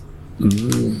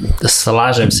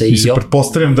 Slažem se. Mislim,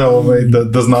 pretpostavljam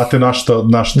da znate na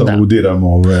šta aludiram.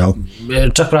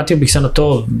 Čak vratio bih se na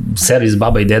to, servis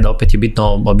baba i deda, opet je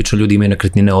bitno, obično ljudi imaju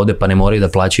nekretnine ovde pa ne moraju da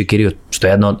plaćaju kiriju, što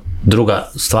je jedna druga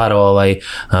stvar,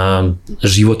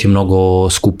 život je mnogo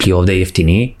skuplji ovde i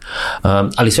jeftiniji,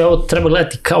 ali sve ovo treba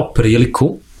gledati kao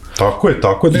priliku. Tako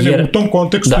je, ne, u tom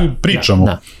kontekstu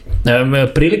pričamo.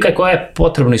 Prilika je koja je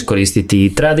potrebno iskoristiti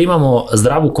i treba da imamo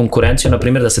zdravu konkurenciju, na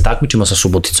primjer da se takmičimo sa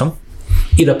Suboticom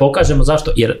i da pokažemo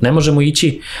zašto, jer ne možemo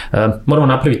ići, moramo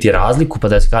napraviti razliku pa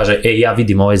da se kaže, ja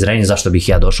vidim ovaj Zrenjanin, zašto bih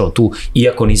ja došao tu,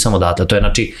 iako nisam odatle. To je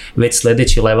znači već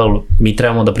sledeći level, mi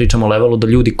trebamo da pričamo o levelu da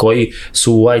ljudi koji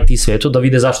su u IT svetu da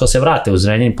vide zašto se vrate u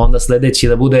Zrenjanin, pa onda sledeći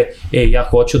da bude, ja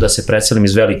hoću da se preselim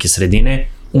iz velike sredine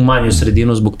u manju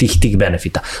sredinu zbog tih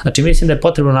benefita. Znači mislim da je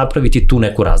potrebno napraviti tu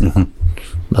neku razliku.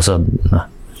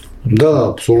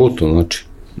 Da, apsolutno, znači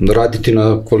raditi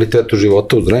na kvalitetu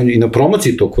života u Zrenjaninu i na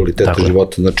promociji tog kvaliteta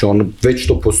života, znači ono već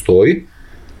to postoji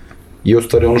i u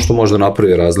stvari ono što može da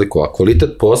napravi razliku, a kvalitet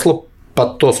posla, pa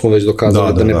to smo već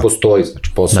dokazali da ne postoji,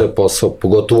 znači posao je posao,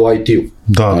 pogotovo u IT-u.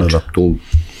 Znači, tu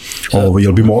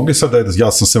Jel bi mogli sad,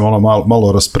 ja sam se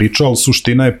malo raspričao, ali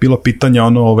suština je bila pitanja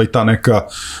ta neka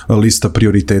lista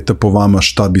prioriteta po vama,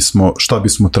 šta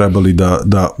bismo trebali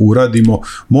da uradimo.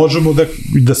 Možemo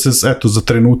da se, eto, za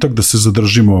trenutak da se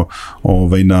zadržimo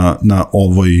na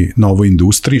ovoj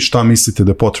industriji. Šta mislite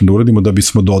da je potrebno da uradimo da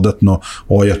bismo dodatno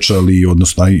ojačali,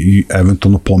 odnosno i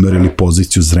eventualno pomerili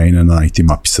poziciju Zrenjanina na IT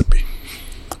mapi Srbije?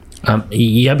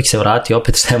 Ja bih se vratio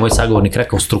opet što je moj sagovornik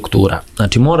rekao, struktura.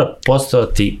 Znači mora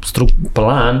postojati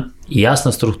plan i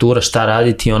jasna struktura šta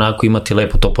raditi i onako imati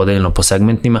lepo to podeljeno po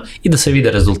segmentima i da se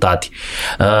vide rezultati.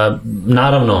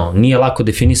 Naravno, nije lako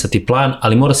definisati plan,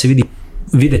 ali mora se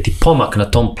videti pomak na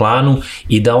tom planu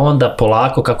i da onda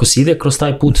polako kako se ide kroz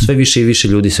taj put sve više i više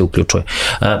ljudi se uključuje.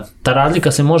 Ta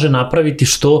razlika se može napraviti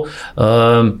što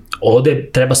ovde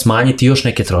treba smanjiti još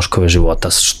neke troškove života,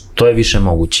 što je više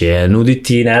moguće,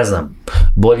 nuditi, ne znam,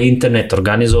 bolji internet,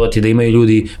 organizovati da imaju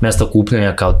ljudi mesta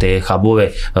okupljanja kao te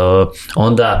hubove,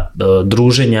 onda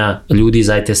druženja ljudi iz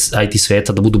IT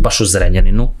sveta da budu baš u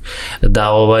Zrenjaninu, da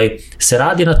se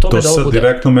radi na tome to da ovo... To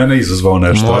direktno mene izazvao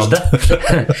nešto. Možda.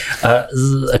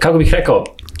 Kako bih rekao,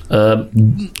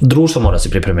 društvo mora se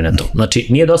pripremiti na to. Znači,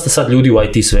 nije dosta sad ljudi u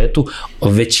IT svetu,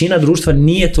 većina društva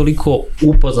nije toliko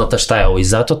upoznata šta je ovo i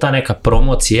zato ta neka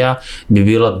promocija bi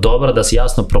bila dobra da se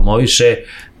jasno promoviše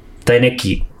taj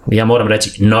neki, ja moram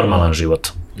reći, normalan život.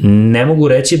 Ne mogu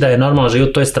reći da je normalan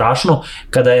život, to je strašno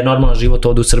kada je normalan život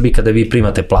ovde u Srbiji kada vi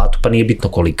primate platu, pa nije bitno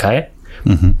kolika je.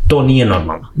 To nije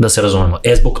normalno, da se razumemo.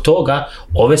 Zbog toga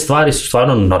ove stvari su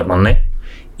stvarno normalne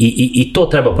i to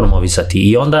treba promovisati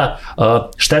i onda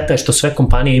šteta je što sve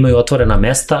kompanije imaju otvorena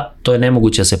mesta, to je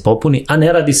nemoguće da se popuni, a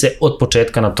ne radi se od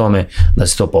početka na tome da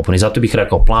se to popuni. Zato bih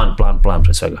rekao plan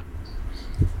pre svega.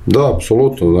 Da,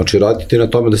 apsolutno, znači raditi na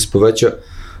tome da se poveća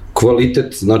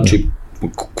kvalitet, znači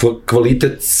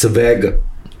kvalitet svega,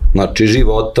 znači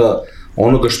života,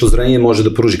 onoga što Zrenjanin može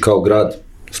da pruži kao grad.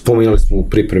 Spominjali smo u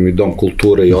pripremi Dom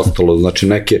kulture i ostalo, znači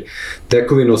neke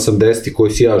tekovine 80-ih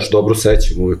koje si ja još dobro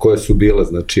sećam, koje su bile,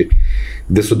 znači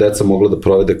gde su deca mogla da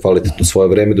provede kvalitetno svoje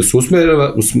vreme, da se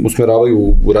usmeravaju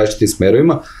u različitim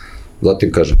smerovima,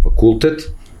 zatim kažem fakultet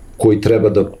koji treba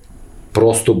da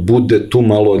prosto bude tu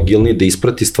malo agilniji, da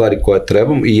isprati stvari koje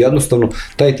trebamo i jednostavno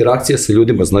ta interakcija sa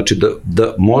ljudima, znači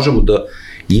da možemo da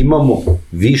imamo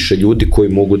više ljudi koji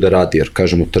mogu da radi, jer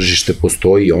kažemo tržište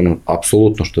postoji i ono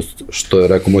apsolutno što je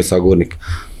rekao moj sagovornik,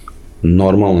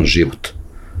 normalan život.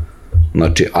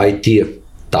 Znači IT je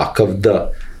takav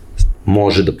da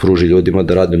može da pruži ljudima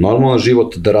da rade normalan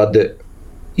život, da rade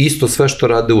isto sve što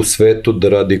rade u svetu, da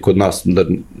rade i kod nas, da,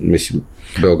 mislim,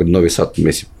 Beograd, Novi Sad,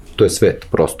 mislim, to je svet,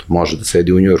 prosto, može da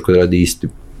sedi u Njujorku da radi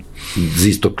za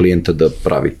istog klijenta da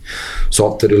pravi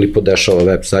software ili podešava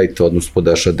web sajte, odnosno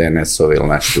podešava DNS-ove ili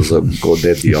nešto za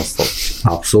GoDaddy i ostalo.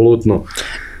 Apsolutno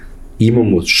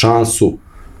imamo šansu,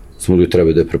 samo ljudi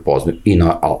trebaju da je prepoznaju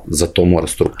ali za to mora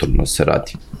strukturno da se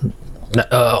radi.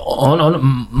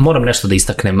 Moram nešto da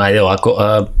istaknem, ajde ovako,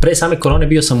 pre same korone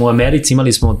bio sam u Americi,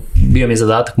 bio mi je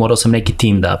zadatak, morao sam neki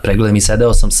tim da pregledam i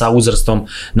sedeo sam sa uzrastom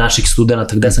naših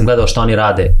studenta gde sam gledao šta oni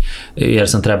rade, jer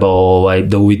sam trebao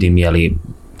da uvidim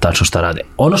tačno šta rade.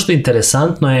 Ono što je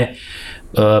interesantno je,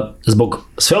 zbog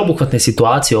sveobuhvatne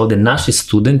situacije ovde, naši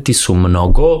studenti su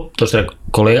mnogo, to što je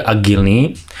kolega,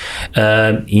 agilniji,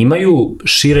 imaju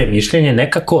šire mišljenje,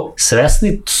 nekako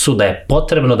svesni su da je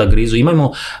potrebno da grizu.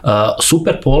 Imamo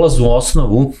super polaznu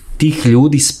osnovu tih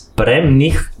ljudi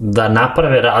spremnih da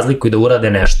naprave razliku i da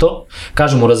urade nešto.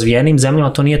 Kažem, u razvijenim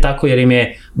zemljama to nije tako jer im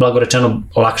je, blago rečeno,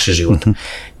 lakše život.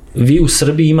 Vi u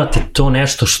Srbiji imate to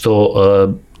nešto što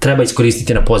treba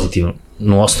iskoristiti na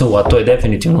pozitivnu osnovu, a to je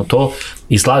definitivno to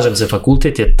i slažem se,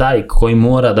 fakultet je taj koji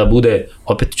mora da bude,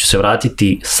 opet ću se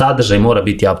vratiti, sadržaj mora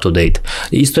biti up to date.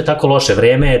 Isto je tako loše,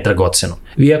 vreme je dragoceno.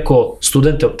 Vi ako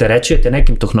studente opterećujete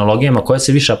nekim tehnologijama koje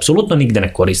se više apsolutno nigde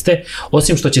ne koriste,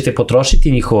 osim što ćete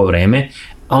potrošiti njihovo vreme,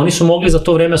 a oni su mogli za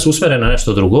to vreme se usmere na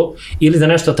nešto drugo ili da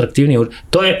nešto atraktivnije,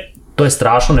 to je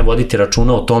strašno ne voditi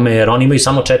računa o tome jer oni imaju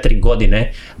samo 4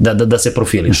 godine da se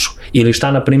profilišu. Ili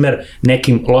šta, na primer,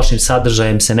 nekim lošim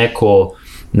sadržajem se neko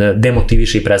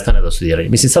demotiviše i prestane da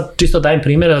studiraju. Mislim, sad čisto dajem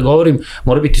primjer da govorim,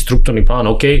 mora biti strukturni plan,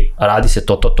 ok, radi se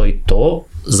to i to,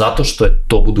 zato što je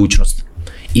to budućnost.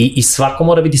 I svako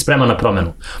mora biti spreman na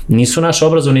promenu. Nisu naše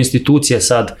obrazovne institucije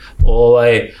sad,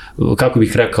 kako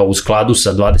bih rekao, u skladu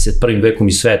sa 21. vekom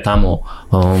i sve je tamo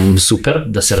super,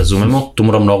 da se razumemo, tu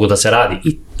mora mnogo da se radi.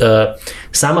 I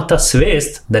sama ta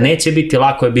svest da neće biti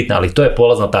lako je bitna, ali to je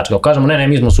polazna tačka. Ako kažemo, ne,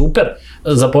 mi smo super,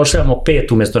 zapošljavamo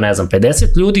 5 umesto,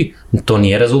 50 ljudi, to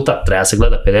nije rezultat, treba se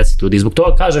gleda 50 ljudi. Zbog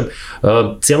toga kažem,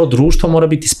 cijelo društvo mora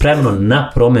biti spremno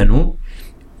na promenu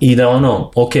i da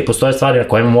ok, postoje stvari na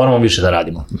kojima moramo više da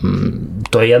radimo.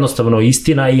 To je jednostavno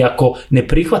istina i ako ne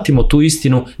prihvatimo tu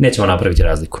istinu, nećemo napraviti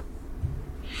razliku.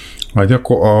 Ajde,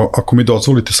 ako mi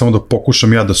dozvolite samo da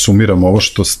pokušam ja da sumiram ovo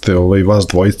što ste vas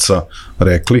dvojica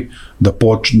rekli,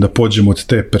 da pođemo od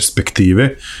te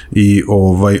perspektive i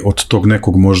od tog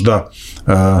nekog možda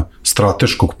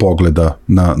strateškog pogleda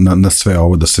na sve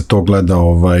ovo, da se to gleda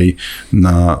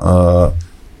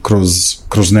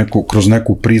kroz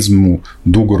neku prizmu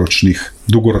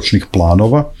dugoročnih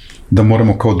planova, da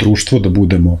moramo kao društvo da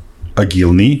budemo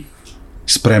agilniji,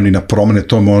 spremni na promene,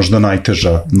 to je možda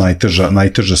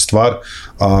najteža stvar,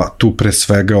 a tu pre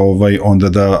svega onda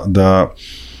da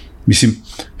mislim,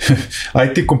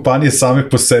 IT kompanije same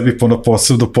po sebi,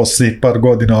 posebno poslednjih par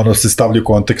godina, se stavljaju u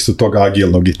kontekstu toga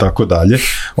agilnog i tako dalje,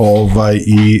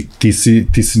 i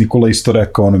ti si Nikola isto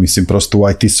rekao, mislim, prosto u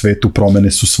IT svetu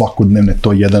promene su svakodnevne,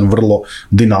 to je jedan vrlo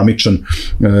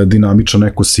dinamičan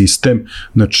ekosistem,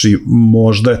 znači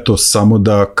možda je to samo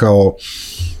da kao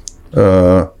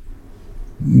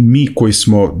mi koji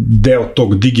smo deo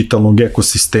tog digitalnog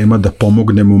ekosistema da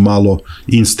pomognemo malo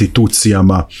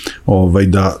institucijama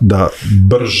da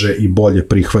brže i bolje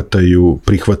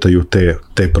prihvataju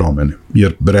te promene.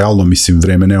 Jer realno, mislim,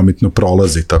 vreme neomitno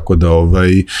prolazi, tako da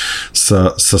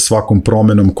sa svakom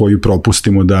promenom koju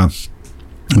propustimo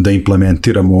da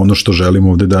implementiramo ono što želimo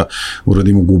ovde da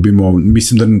uradimo, gubimo,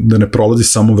 mislim da ne prolazi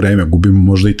samo vreme, gubimo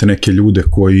možda i te neke ljude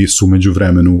koji su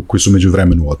među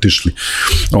vremenu otišli.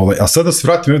 A sada da se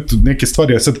vratim neke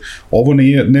stvari, sad ovo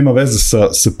nema veze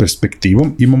sa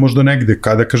perspektivom, ima možda negde,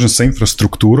 kada kažem, sa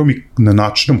infrastrukturom i na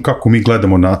načinom kako mi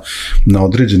gledamo na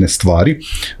određene stvari.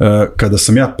 Kada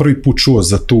sam ja prvi put čuo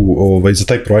za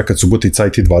taj projekat Subotica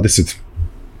IT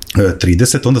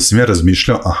 2030, onda sam ja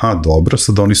razmišljao, dobro,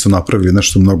 sad oni su napravili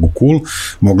nešto mnogo cool,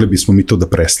 mogli bismo mi to da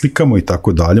preslikamo i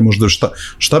tako dalje, možda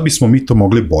šta bismo mi to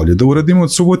mogli bolje da uradimo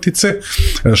od Subotice,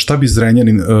 šta bi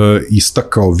Zrenjanin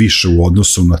istakao više u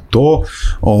odnosu na to,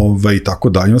 i tako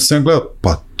dalje. Onda sam ja gledao,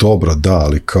 pa dobro, da,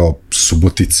 ali kao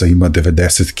Subotica ima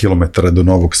 90 km do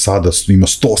Novog Sada, ima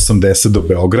 180 do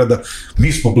Beograda,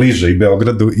 mi smo bliže i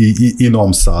Beogradu i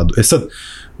Novom Sadu. Sad,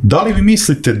 da li vi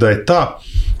mislite da je ta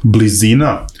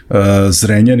blizina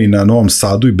Zrenjanina, Novom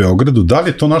Sadu i Beogradu, da li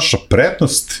je to naša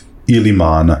prednost ili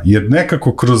mana? Jer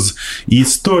nekako kroz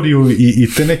istoriju i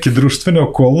te neke društvene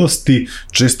okolnosti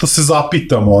često se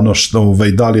zapitamo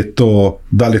da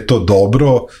li je to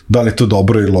dobro, da li je to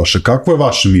dobro ili loše. Kakvo je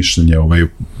vaše mišljenje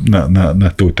na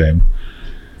tu temu?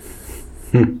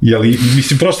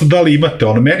 Mislim, prosto da li imate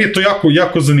meni je to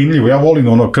jako zanimljivo, ja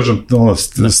volim kažem,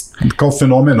 kao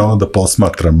fenomen da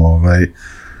posmatram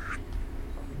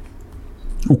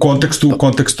u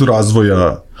kontekstu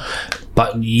razvoja. Pa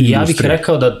ja bih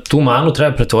rekao da tu manu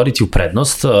treba pretvoriti u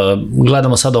prednost.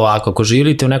 Gledamo sad ovako, ako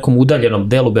živite u nekom udaljenom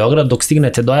delu Beograda, dok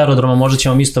stignete do aerodroma, možda će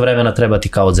vam isto vremena trebati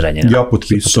kao od Zrenjanina. Ja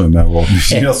potpisujem,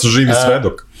 ja sam živi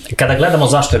svedok. Kada gledamo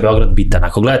zašto je Beograd bitan,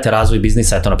 ako gledate razvoj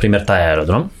biznisa, eto na primjer taj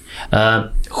aerodrom,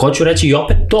 hoću reći i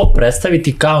opet to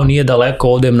predstaviti kao nije daleko,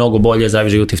 ovde je mnogo bolje, zdravi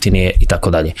život, jeftinije i tako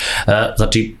dalje.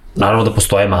 Znači, naravno da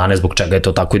postoje mane zbog čega je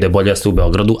to tako i da je bolje da ste u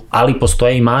Beogradu, ali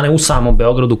postoje i mane u samom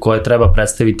Beogradu koje treba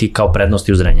predstaviti kao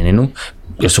prednosti u Zrenjaninu,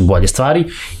 jer su bolje stvari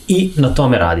i na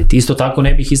tome raditi. Isto tako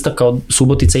ne bih istakao,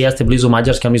 Subotica jeste blizu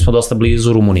Mađarske, ali mi smo dosta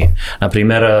blizu Rumunije.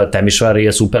 Naprimer, Temišvar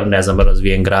je super,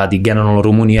 razvijen grad i generalno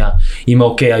Rumunija ima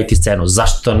IT scenu.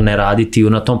 Zašto ne raditi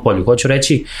na tom polju? Hoću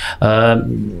reći,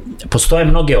 postoje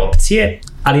mnoge opcije,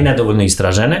 ali nedovoljno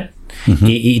istražene,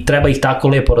 i treba ih tako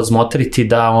lepo razmotriti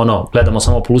da gledamo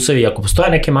samo plusevi i ako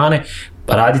postoje neke mane,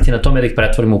 raditi na tome da ih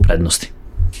pretvorimo u prednosti.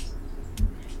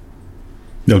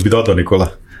 Jel bi dodao, Nikola?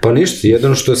 Pa ništa,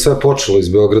 jedino što je sve počelo iz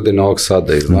Beograda i Novog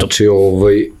Sada, znači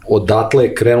odatle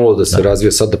je krenulo da se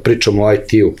razvija, sad da pričamo o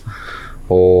IT-u,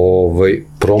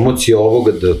 promocija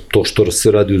ovoga, da to što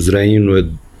se radi u Zrenjaninu je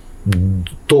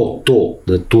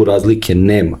da tu razlike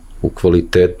nema u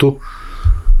kvalitetu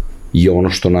i ono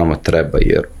što nama treba,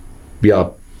 jer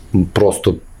ja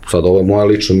prosto, sad ovo je moje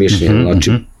lično mišljenje,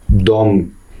 znači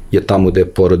dom je tamo gde je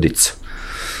porodica,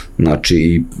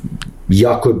 znači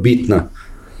jako je bitna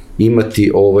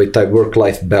imati taj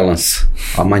work-life balance,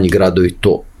 a manji gradovi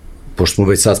to, pošto smo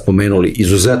već sad spomenuli,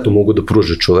 izuzetno mogu da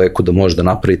pruže čoveku da može da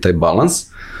napravi taj balans.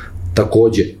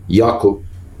 Takođe, jako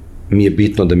mi je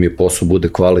bitno da mi je posao bude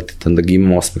kvalitetan, da ga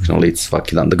imam osmeh na licu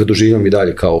svaki dan, da ga doživljam i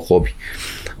dalje kao hobi,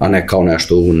 a ne kao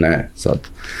nešto, ne sad.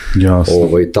 Jasno.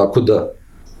 Tako da,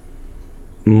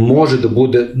 može da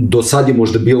bude, do sad je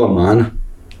možda bila mana,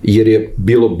 jer je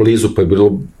bilo blizu, pa je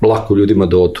bilo lako ljudima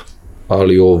da odu.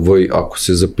 Ali ako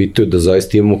se zapitaju da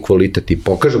zaista imamo kvalitet i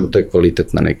pokažemo taj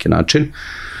kvalitet na neki način,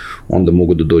 onda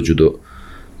mogu da dođu do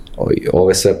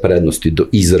ove sve prednosti do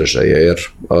izražaja, jer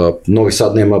Novi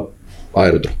Sad nema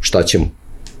aerodrom, šta ćemo?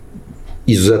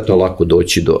 Izuzetno je lako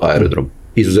doći do aerodroma.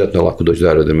 Izuzetno je lako doći do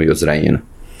aerodroma i od Zrenjanina.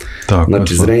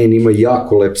 Znači, Zrenjanin ima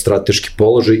jako lep strateški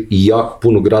položaj i jako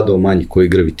puno gradova manji koji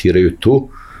gravitiraju tu.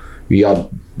 I ja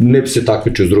ne bi se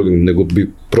takmičio s drugim, nego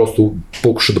bi prosto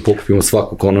pokušao da pokupimo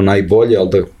svakog ono najbolje, ali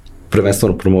da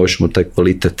prvenstveno promovišemo taj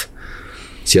kvalitet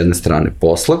s jedne strane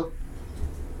posla,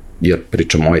 jer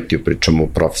pričamo o etiju, pričamo o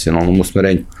profesionalnom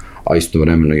usmerenju, a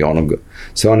istovremeno i onoga,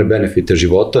 sve one benefite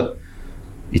života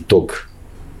i tog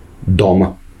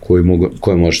doma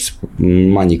koje može se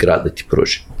manji grad da ti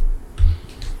pruži.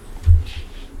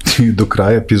 Do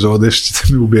kraja epizode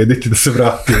ćete me ubediti da se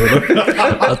vrati.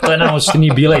 A to je nam što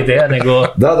nije bila ideja, nego...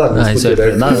 Da, nismo ti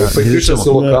rekli. Pa priča se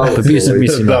lokala.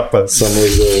 Pa samo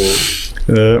iz ovo...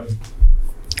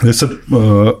 Sad,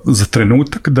 za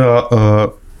trenutak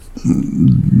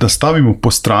da stavimo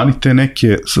po strani te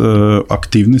neke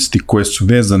aktivnosti koje su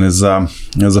vezane za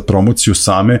promociju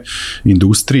same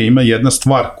industrije, ima jedna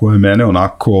stvar koja mene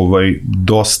onako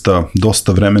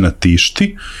dosta vremena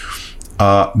tišti,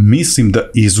 a mislim da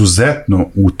izuzetno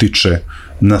utiče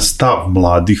na stav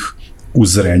mladih u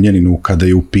Zrenjaninu kada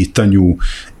je u pitanju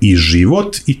i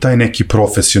život i taj neki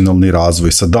profesionalni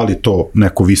razvoj. Sad, da li je to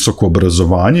neko visoko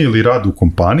obrazovanje ili rad u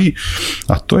kompaniji,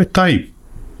 a to je taj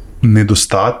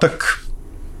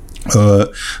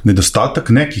nedostatak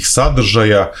nekih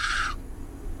sadržaja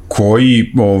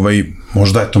koji,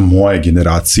 možda je to moje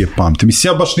generacije pamte.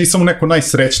 Mislim, ja baš nisam u neko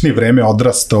najsrećnije vreme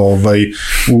odrastao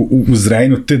u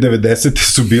Zrenjaninu, te 90.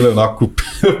 su bile onako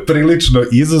prilično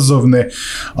izazovne,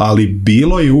 ali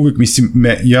bilo je uvek, mislim,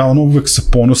 ja uvek sa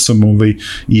ponosom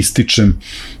ističem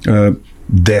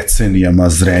decenijama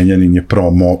Zrenjanin je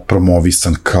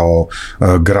promovisan kao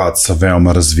grad sa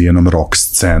veoma razvijenom rock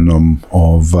scenom,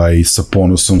 sa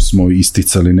ponosom smo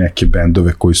isticali neke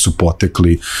bendove koji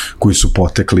su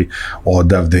potekli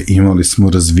odavde, imali smo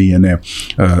razvijene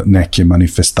neke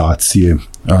manifestacije,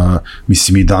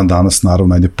 mislim i dan danas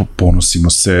naravno, ajde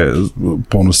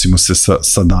ponosimo se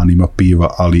sa danima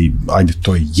piva, ali ajde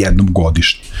to je jednom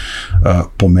godišnje.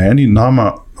 Po meni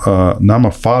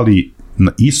nama fali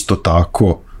isto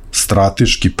tako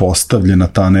strateški postavljena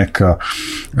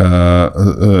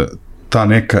ta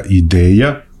neka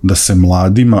ideja da se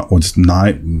mladima od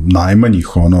najmanjih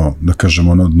da kažem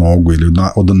od nogu ili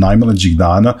od najmlađih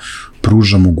dana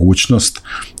pruža mogućnost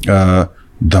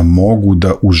da mogu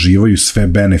da uživaju sve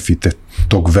benefite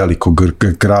tog velikog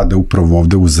grada upravo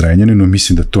ovde u Zrenjaninu.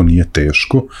 Mislim da to nije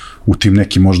teško. U tim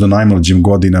nekim možda najmlađim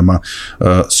godinama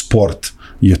sport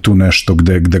je tu nešto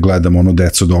gde gledamo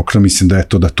decu do okna. Mislim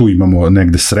da tu imamo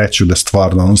negde sreću da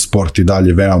stvarno sport i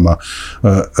dalje veoma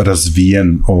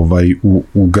razvijen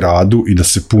u gradu i da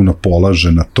se puno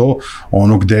polaže na to.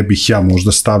 Ono gde bih ja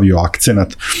možda stavio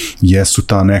akcenat jesu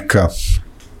ta neka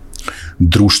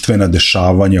društvena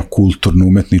dešavanja,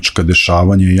 kulturno-umetnička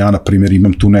dešavanja. Ja, na primjer,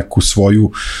 imam tu neku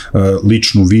svoju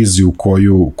ličnu viziju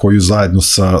koju zajedno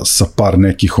sa par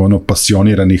nekih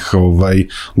pasioniranih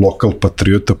lokal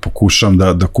patriota pokušam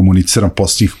da komuniciram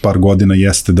posljednjih par godina,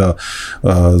 jeste da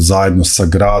zajedno sa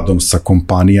gradom, sa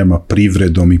kompanijama,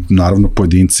 privredom i naravno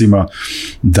pojedincima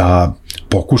da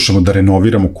pokušamo da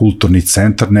renoviramo kulturni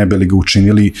centar, ne bi li ga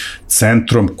učinili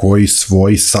centrom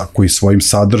koji svojim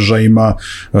sadržajima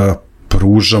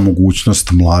pruža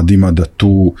mogućnost mladima da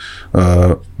tu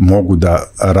mogu da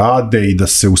rade i da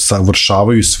se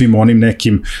usavršavaju svim onim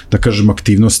nekim, da kažem,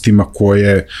 aktivnostima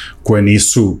koje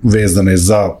nisu vezane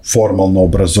za formalno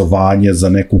obrazovanje, za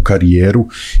neku karijeru,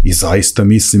 i zaista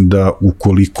mislim da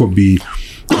ukoliko bi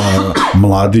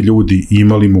mladi ljudi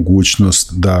imali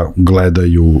mogućnost da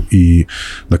gledaju i,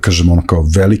 da kažem, kao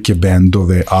velike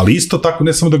bendove, ali isto tako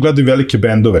ne samo da gledaju velike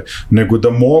bendove, nego da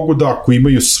mogu da, ako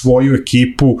imaju svoju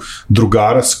ekipu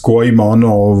drugara s kojima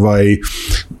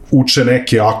uče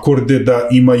neke akorde, da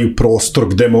imaju prostor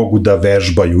gde mogu da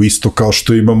vežbaju, isto kao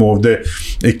što imamo ovde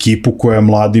ekipu koja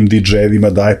mladim DJ-evima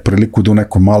daje priliku da u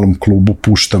nekom malom klubu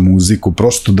pušta muziku,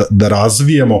 prosto da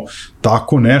razvijemo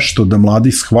tako nešto, da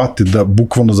mladi shvate da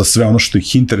bukvalno za sve ono što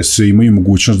ih interesuje imaju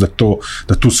mogućnost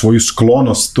da tu svoju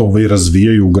sklonost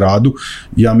razvijaju u gradu.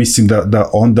 Ja mislim da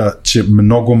onda će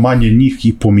mnogo manje njih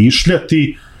i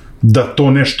pomišljati da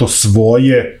to nešto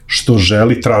svoje što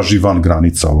želi traži van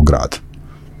granica ovog grada.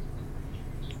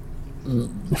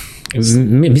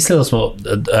 Mislim da smo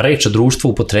reč društvo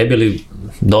upotrebili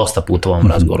dosta puta u ovom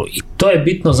razgovoru i to je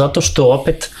bitno zato što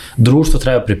opet društvo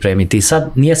treba pripremiti i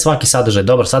sad nije svaki sadržaj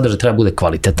dobar, sadržaj treba bude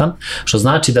kvalitetan, što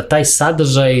znači da taj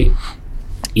sadržaj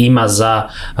ima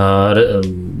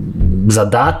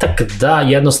zadatak da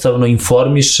jednostavno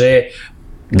informiše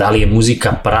da li je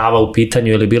muzika prava u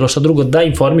pitanju ili bilo šta drugo, da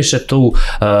informiše tu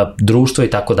društvo i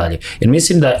tako dalje. Jer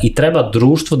mislim da i treba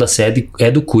društvo da se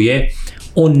edukuje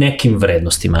o nekim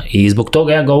vrednostima i zbog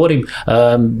toga ja govorim,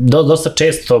 dosta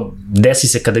često desi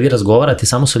se kada vi razgovarate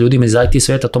samo sa ljudima iz IT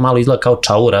sveta, to malo izgleda kao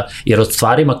čaura, jer od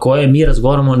stvarima koje mi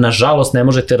razgovaramo, nažalost ne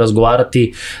možete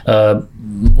razgovarati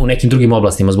u nekim drugim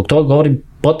oblastima. Zbog toga govorim,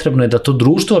 potrebno je da to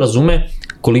društvo razume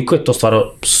koliko je to stvarno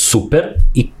super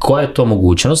i koja je to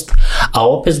mogućnost, a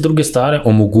opet s druge strane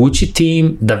omogućiti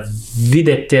im da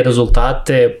vide te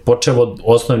rezultate počev od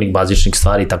osnovnih bazičnih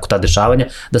stvari, tako ta dešavanja,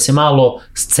 da se malo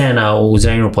scena u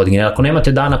Zrenjaninu podigne. Ako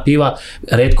nemate dana piva,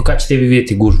 retko kad ćete vi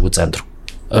vidjeti gužvu u centru.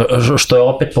 Što je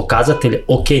opet pokazatelj,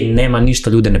 ok, nema ništa,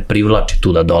 ljude ne privlači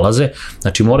tu da dolaze,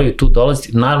 znači moraju tu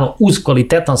dolaziti, naravno uz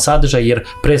kvalitetan sadržaj, jer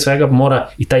pre svega mora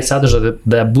i taj sadržaj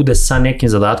da bude sa nekim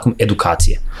zadatkom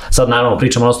edukacije. Sad naravno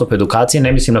pričamo non stop edukacije,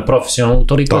 ne mislim na profesionalnu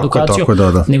toliko edukaciju,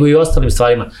 nego i ostalim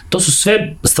stvarima. To su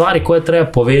sve stvari koje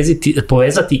treba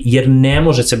povezati, jer ne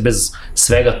može se bez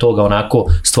svega toga onako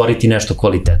stvoriti nešto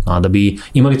kvalitetno, a da bi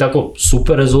imali tako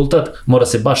super rezultat, mora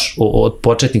se baš od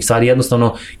početnih stvari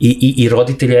jednostavno i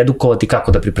roditelji edukovati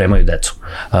kako da pripremaju decu.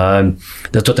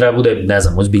 Da to treba bude, ne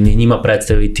znam, ozbiljnije njima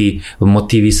predstaviti,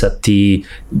 motivisati.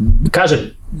 Kažem,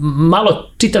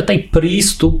 malo čitav taj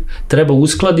pristup treba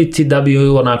uskladiti da bi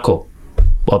onako,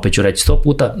 opet ću reći 100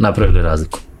 puta, napravili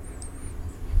razliku.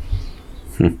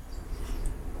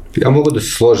 Ja mogu da se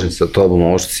složim sa tobom,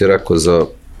 ovo što si rekao za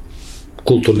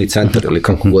kulturni centar ili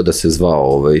kako god da se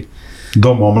zvao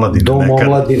Dom omladine. Dom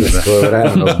omladine, svoje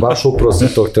vremena, baš upravo sam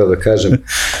to hteo da kažem.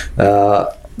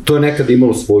 To je nekada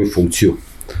imalo svoju funkciju.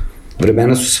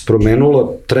 Vremena su se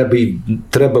promenula,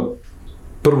 treba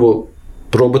prvo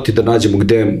probati da nađemo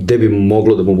gde bi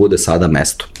moglo da mu bude sada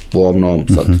mesto. U ovom novom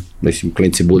sad, mislim,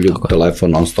 klinci bulju,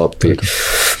 telefon, non stop i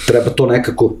treba to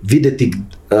nekako videti,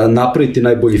 napraviti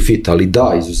najbolji fit, ali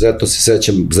da, izuzetno se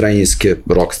sećam zrenjinske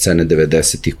rock scene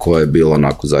 90-ih koja je bila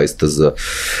onako zaista za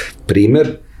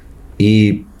primer.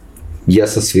 I ja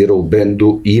sam svirao u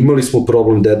bendu i imali smo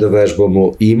problem gde da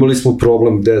vežbamo, i imali smo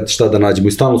problem šta da nađemo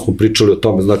i stalno smo pričali o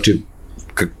tome, znači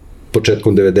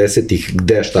početkom 90-ih,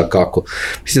 gde, šta, kako.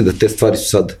 Mislim da te stvari su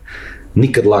sad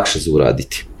nikad lakše za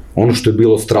uraditi. Ono što je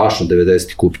bilo strašno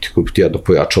 90-ih, kupiti jedno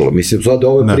pojačalo. Mislim, sad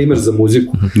ovo je primer za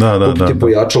muziku. Kupiti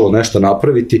pojačalo, nešto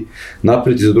napraviti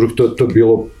za drugih, to je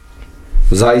bilo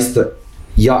zaista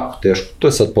jako teško. To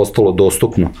je sad postalo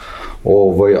dostupno.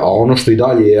 A ono što i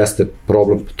dalje jeste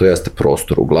problem, to jeste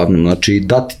prostor uglavnom. Znači,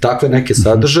 dati takve neke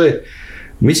sadržaje,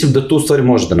 mislim da tu stvari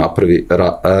može da napravi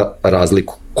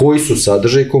razliku. Koji su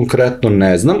sadržaji konkretno,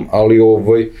 ne znam, ali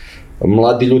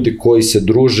mladi ljudi koji se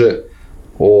druže,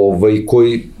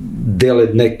 koji dele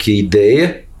neke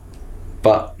ideje,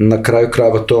 pa na kraju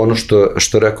krajeva to je ono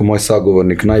što je rekao moj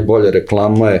sagovornik, najbolja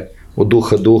reklama je od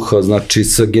duha duha, znači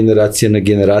sa generacije na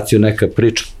generaciju neka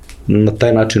priča. Na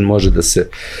taj način može da se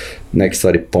neke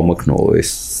stvari pomaknu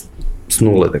s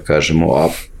nule, da kažemo, a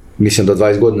mislim da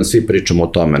 20 godina svi pričamo o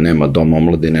tome, nema doma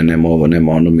omladine, nema ovo,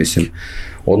 nema ono, mislim,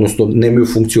 odnosno nemaju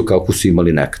funkciju kako su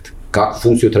imali nekad. Kakvu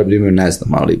funkciju treba da imaju, ne znam,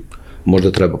 ali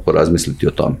možda treba porazmisliti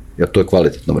o tome, jer to je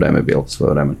kvalitetno vreme bilo,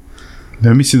 svoje vremena.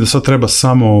 Ja mislim da sad treba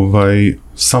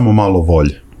samo malo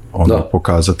volje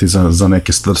pokazati za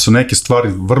neke stvari. Su neke stvari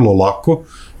vrlo lako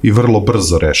i vrlo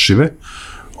brzo rešive,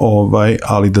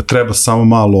 ali da treba samo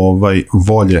malo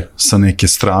volje sa neke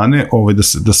strane,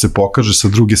 da se pokaže sa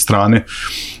druge strane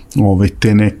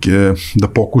te neke, da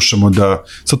pokušamo da,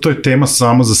 sad to je tema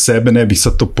samo za sebe, ne bih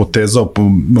sad to potezao,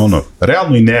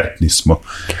 realno inertni smo,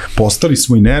 postali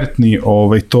smo inertni,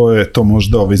 to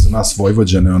možda za nas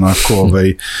Vojvođane onako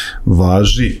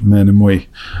važi, mene moj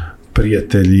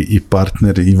prijatelj i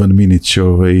partner Ivan Minić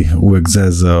uvek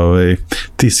zeza,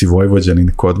 ti si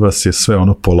Vojvođanin, kod vas je sve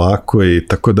ono polako i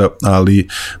tako da, ali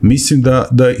mislim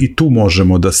da i tu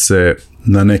možemo da se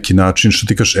na neki način, što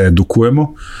ti kažeš,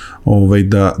 edukujemo,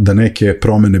 da neke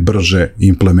promene brže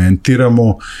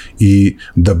implementiramo i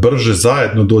da brže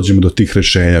zajedno dođemo do tih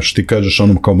rešenja. Što ti kažeš,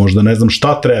 kao možda ne znam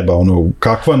šta treba,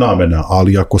 kakva namena,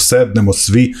 ali ako sednemo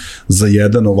svi za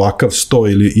jedan ovakav sto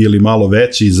ili malo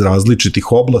veći iz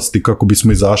različitih oblasti kako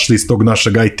bismo izašli iz tog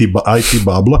našeg IT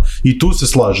babla, i tu se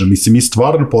slažem, mislim, mi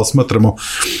stvarno posmatramo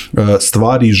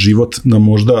stvari i život na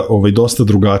možda dosta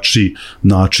drugačiji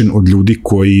način od ljudi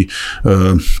koji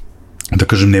da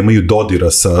kažem, nemaju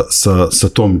dodira sa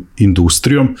tom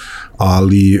industrijom,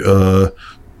 ali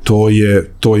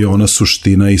to je ona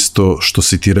suština isto što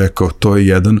si ti rekao, to je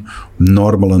jedan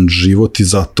normalan život i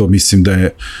zato mislim da je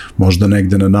možda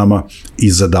negde na nama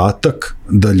i zadatak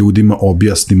da ljudima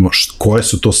objasnimo koje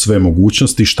su to sve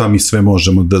mogućnosti i šta mi sve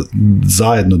možemo da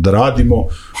zajedno da radimo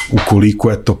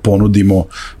ukoliko eto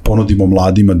ponudimo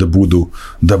mladima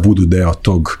da budu deo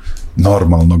tog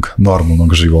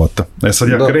normalnog života. Sad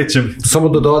ja krećem... Samo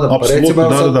da dodam, pa recimo,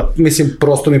 mislim,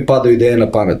 prosto mi padaju ideje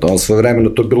na pamet, ono svoje vremeno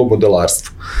to je bilo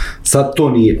modelarstvo. Sad to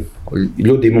nije.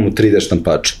 Ljudi imamo 3D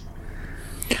štampače.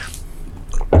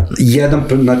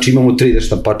 Znači imamo 3D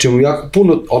štampače, imamo jako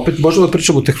puno, opet možemo da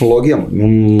pričamo o tehnologijama,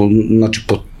 znači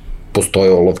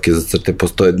postoje olovke za crte,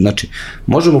 znači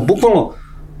možemo bukvalno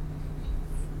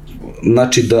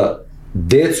znači da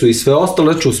decu i sve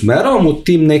ostalo znači usmeravamo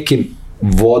tim nekim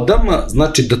vodama,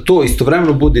 znači da to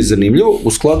istovremeno bude zanimljivo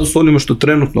u skladu sa onima što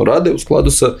trenutno rade, u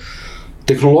skladu sa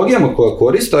tehnologijama koja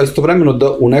koriste, a istovremeno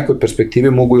da u nekoj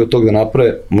perspektivi mogu i od toga da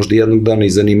naprave možda jednog dana i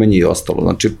zanimanje i ostalo.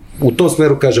 Znači, u tom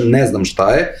smeru kažem, ne znam šta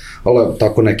je, ali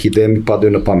tako neke ideje mi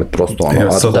padaju na pamet prosto ono.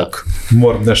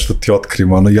 Moram nešto ti otkrim,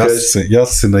 ja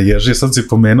se naježio, sad si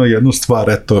pomenuo jednu stvar,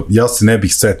 eto, ja se ne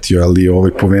bih setio,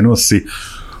 ali pomenuo si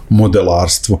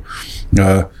modelarstvo.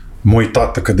 Moj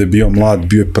tata kada je bio mlad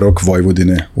bio je prvak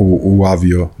Vojvodine u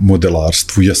avio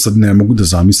modelarstvu. Ja sad ne mogu da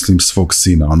zamislim svog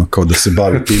sina, kao da se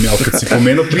bavi tim, ali kad si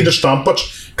pomenuo 3D štampač,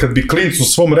 kad bi klincu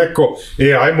svom rekao,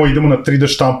 ajmo idemo na 3D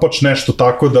štampač, nešto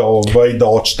tako da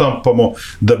odštampamo,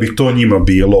 da bi to njima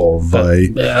bilo.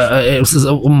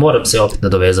 Moram se opet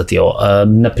nadovezati ovo.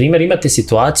 Naprimjer, imate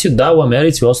situaciju da u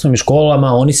Americi u osnovnim školama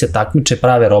oni se takmiče,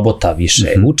 prave robota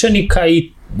više učenika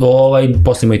i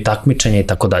posle imaju takmičenja i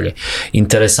tako dalje.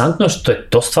 Interesantno što je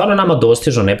to stvarno nama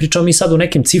dostižno, ne pričamo mi sad u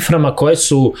nekim ciframa koje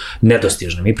su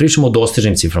nedostižne, mi pričamo o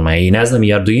dostižnim ciframa i ne znam,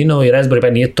 i Arduino i Raspberry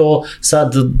Pi, nije to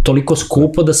sad toliko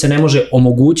skupo da se ne može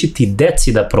omogućiti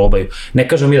deci da probaju. Ne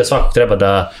kažem mi da svakog treba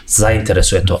da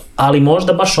zainteresuje to, ali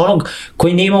možda baš onog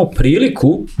koji nije imao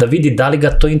priliku da vidi da li ga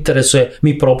to interesuje,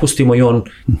 mi propustimo i on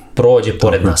prođe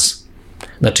pored nas.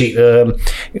 Znači,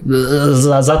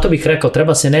 zato bih rekao,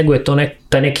 treba se neguje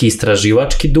taj neki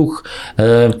istraživački duh,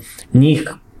 njih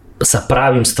sa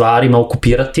pravim stvarima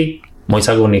okupirati. Moj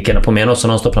sagovornik je napomenuo sa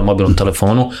non stop na mobilnom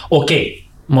telefonu,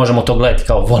 možemo to gledati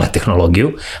kao vole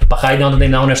tehnologiju, pa hajde onda da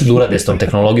im nao nešto da urade s tom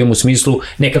tehnologijom, u smislu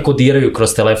nekako diraju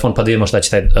kroz telefon pa da vidimo šta će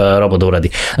taj robot da uradi.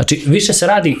 Znači, više se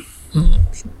radi,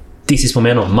 ti si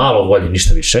spomenuo, malo volje,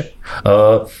 ništa više.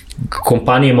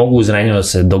 Kompanije mogu uz Zrenjaninu da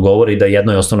se dogovori da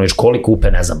jednoj osnovnoj školi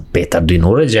kupe, ne znam, 5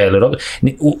 Arduino uređaja ili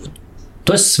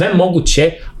to je sve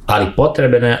moguće, ali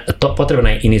potrebna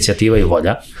je inicijativa i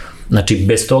volja. Znači,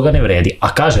 bez toga ne vredi.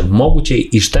 A kažem, moguće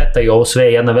i šteta i ovo sve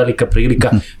je jedna velika prilika,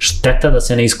 šteta da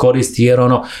se ne iskoristi, jer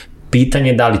pitanje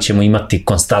je da li ćemo imati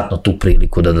konstantno tu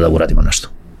priliku da uradimo nešto.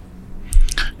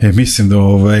 Mislim da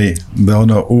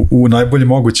u najboljem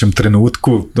mogućem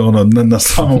trenutku, na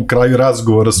samom kraju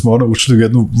razgovora smo ušli u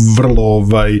jednu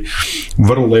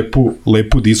vrlo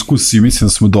lepu diskusiju. Mislim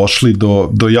da smo došli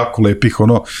do jako lepih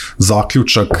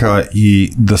zaključaka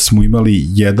i da smo imali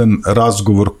jedan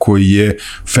razgovor koji je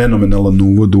fenomenalan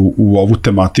uvod u ovu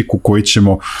tematiku koji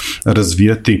ćemo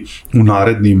razvijati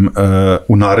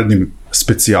u narednim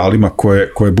specijalima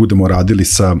koje budemo radili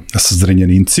sa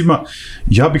Zrenjanincima.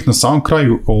 Ja bih na samom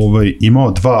kraju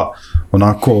imao dva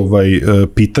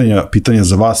pitanja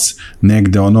za vas,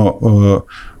 negde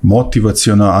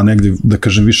motivaciona, a negde da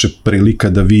kažem više prilika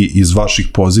da vi iz vaših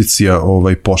pozicija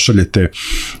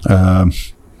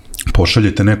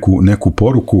pošaljete neku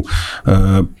poruku.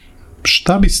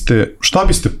 Šta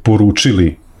biste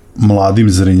poručili mladim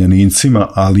Zrenjanincima,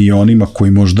 ali i onima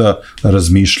koji možda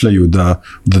razmišljaju da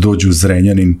dođu u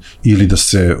Zrenjanin ili da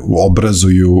se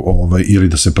obrazuju ili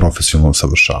da se profesionalno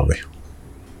usavršavaju?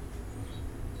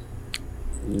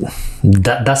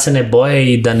 Da se ne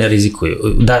boje i da ne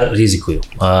rizikuju.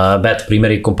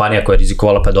 Primjer je kompanija koja je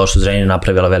rizikovala pa je došla u Zrenjanin i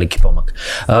napravila veliki pomak.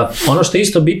 Ono što je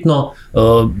isto bitno,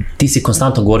 ti si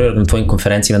konstantno govorio na tvojim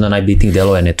konferencijama, jedno od najbitnijih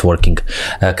delova je networking.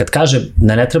 Kad kažem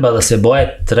da ne treba da se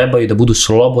boje, trebaju da budu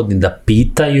slobodni, da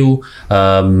pitaju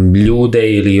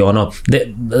ljude ili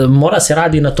mora se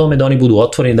radi na tome da oni budu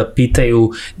otvoreni, da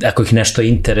pitaju ako ih nešto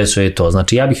interesuje to.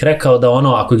 Znači, ja bih rekao da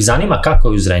ako ih zanima kako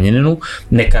je u Zrenjaninu,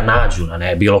 neka nađu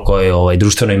na bilo kojoj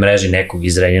društvenoj mreži nekog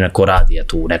iz Zrenjanina ko radi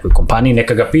tu u nekoj kompaniji,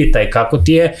 neka ga pita kako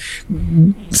ti je,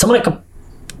 samo neka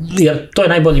jer to je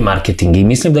najbolji marketing i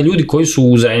mislim da ljudi koji su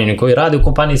u Zrenjaninu, koji rade u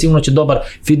kompaniji, sigurno će dobar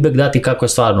feedback dati kako je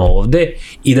stvarno ovde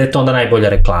i da je to onda najbolja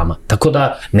reklama. Tako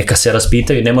da neka se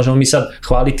raspitaju, ne možemo mi sad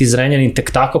hvaliti Zrenjanin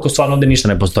tek tako ako stvarno ovde ništa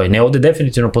ne postoji. Ne, ovde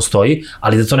definitivno postoji,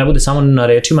 ali da to ne bude samo na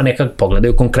rečima, neka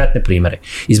pogledaju konkretne primere.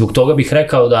 I zbog toga bih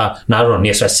rekao da, naravno,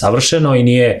 nije sve savršeno i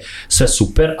nije sve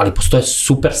super, ali postoje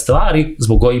super stvari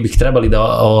zbog kojih bih trebali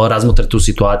da razmotre tu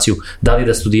situaciju, da li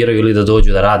da studiraju ili da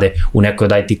dođu da rade u nekoj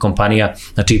od IT kompanija.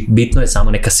 Znači, bitno je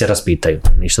samo neka se raspitaju.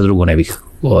 Ništa drugo ne bih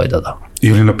dodao.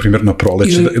 Ili, na primjer, na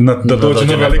proleće, da dođe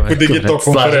na veliku Digitalk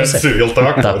konferenciju, je li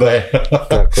tako? Tako je.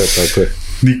 Tako je.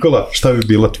 Nikola, šta bi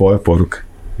bila tvoja poruka?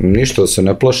 Ništa, da se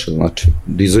ne plaše, znači,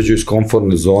 da izađu iz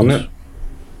komfortne zone,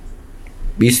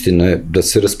 istina je, da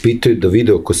se raspitaju, da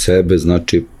vide oko sebe,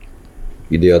 znači,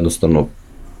 i da jednostavno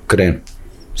krenu.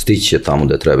 Stići će tamo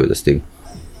da trebaju da stignu.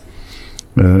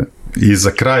 I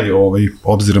za kraj,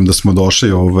 obzirom da smo došli,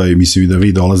 mislim i da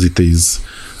vi dolazite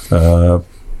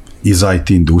iz IT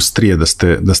industrije,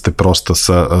 da ste prosto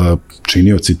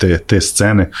činioci te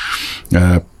scene,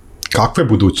 kakva je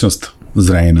budućnost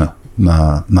Zrenjanina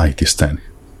na IT sceni?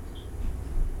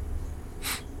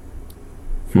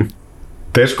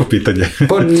 Teško pitanje.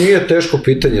 Pa nije teško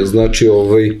pitanje, znači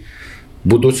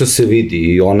budućnost se vidi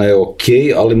i ona je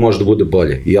okej, ali može da bude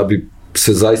bolje. I ja bi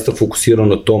se zaista fokusirao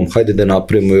na tom, hajde da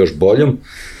napravimo još boljom,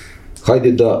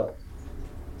 hajde da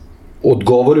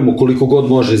odgovorimo koliko god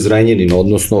može Zrenjanin,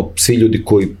 odnosno svi ljudi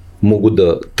koji mogu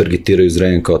da targetiraju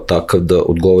Zrenjanin kao takav, da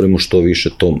odgovorimo što više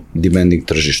tom demanding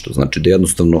tržištu, znači da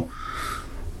jednostavno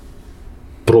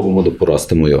probamo da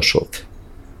porastemo još ovde.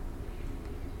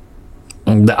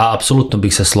 Da, apsolutno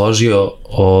bih se složio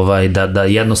da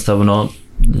jednostavno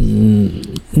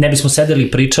ne bismo sedeli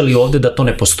i pričali ovde da to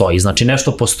ne postoji. Znači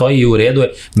nešto postoji i u redu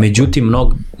je, međutim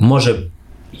može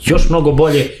još mnogo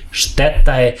bolje,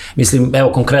 šteta je, mislim,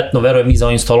 evo konkretno, verujem, mi za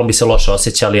ovim stolom bi se loše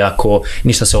osjećali ako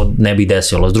ništa se ne bi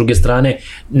desilo. S druge strane,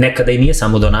 nekada i nije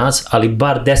samo do nas, ali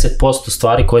bar 10%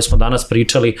 stvari koje smo danas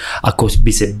pričali, ako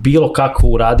bi se bilo kako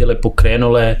uradile,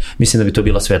 pokrenule, mislim da bi to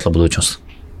bila svetla budućnost.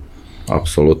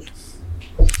 Apsolutno.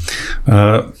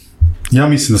 Ja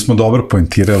mislim da smo dobro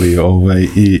poentirali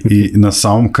i na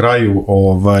samom kraju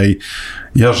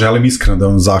ja želim iskreno da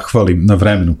vam zahvalim na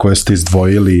vremenu koje ste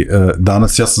izdvojili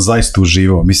danas. Ja sam zaista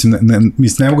uživao. Mislim,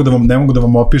 ne mogu da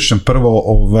vam opišem prvo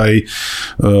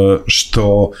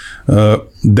što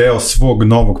deo svog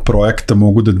novog projekta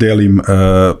mogu da delim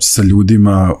sa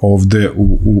ljudima ovde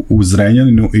u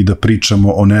Zrenjaninu i da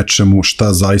pričamo o nečemu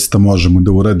šta zaista možemo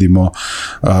da uradimo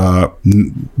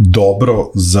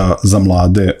dobro za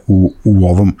mlade u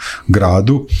ovom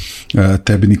gradu.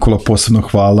 Tebi, Nikola, posebno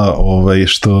hvala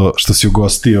što si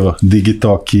ugostio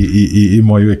Digitalk i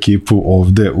moju ekipu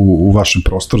ovde u vašem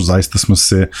prostoru. Zaista smo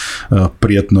se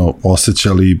prijatno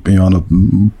osjećali i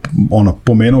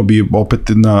pomenuo bi opet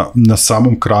na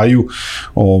samom kraju,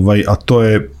 a to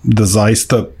je da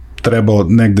zaista treba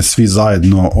negde svi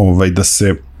zajedno da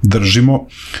se držimo.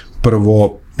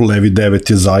 Prvo, Levi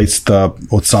 9 je zaista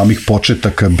od samih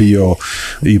početaka bio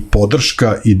i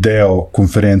podrška i deo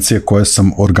konferencije koje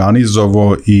sam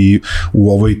organizovao i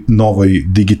u ovoj novoj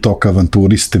Digitalk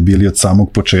avanturi ste bili od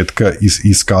samog početka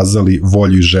iskazali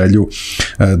volju i želju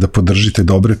da podržite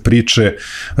dobre priče.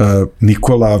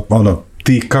 Nikola,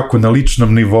 ti kako na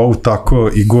ličnom nivou,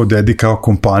 tako i GoDaddy kao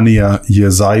kompanija je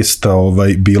zaista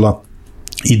bila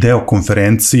i deo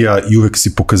konferencija i uvek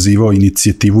si pokazivao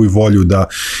inicijativu i volju da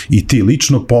i ti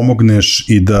lično pomogneš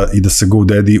i da se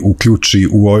GoDaddy uključi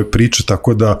u ove priče,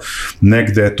 tako da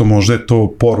negde, možda je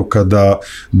to poruka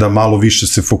da malo više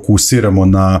se fokusiramo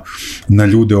na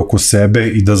ljude oko sebe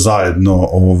i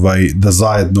da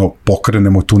zajedno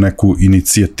pokrenemo tu neku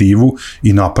inicijativu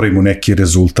i napravimo neki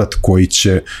rezultat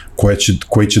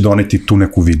koji će doneti tu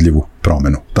neku vidljivu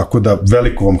promenu. Tako da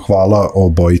veliko vam hvala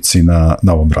obojici na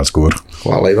ovom razgovoru.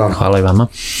 Hvala i vama. Hvala i vama.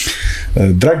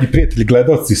 Dragi prijatelji,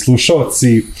 gledalci,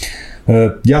 slušalci,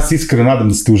 ja se iskreno nadam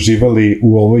da ste uživali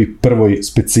u ovoj prvoj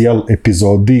specijal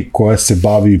epizodi koja se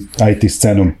bavi IT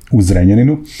scenom u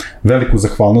Zrenjaninu. Veliku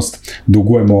zahvalnost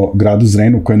dugujemo gradu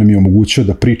Zrenjaninu koji nam je omogućio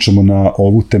da pričamo na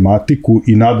ovu tematiku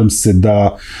i nadam se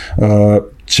da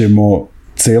ćemo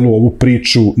celu ovu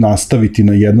priču nastaviti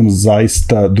na jednom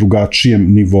zaista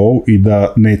drugačijem nivou i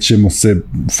da nećemo se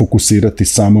fokusirati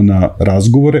samo na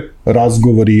razgovore.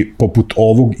 Razgovori poput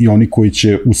ovog i oni koji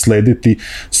će uslediti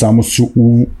samo su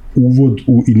uvod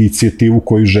u inicijativu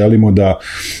koju želimo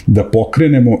da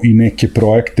pokrenemo i neke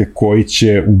projekte koji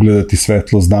će ugledati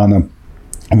svetlost dana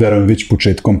verujem već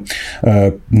početkom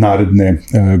naredne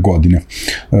godine.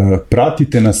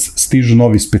 Pratite nas, stižu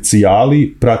novi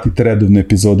specijali, pratite redovne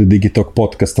epizode Digitalk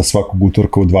podcasta svakog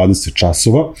utorka u 20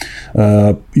 časova.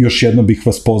 Još jedno bih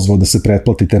vas pozvao da se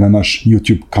pretplatite na naš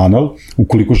YouTube kanal,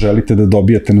 ukoliko želite da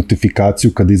dobijete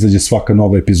notifikaciju kada izađe svaka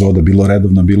nova epizoda, bilo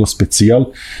redovna, bilo specijal,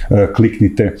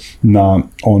 kliknite na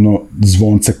ono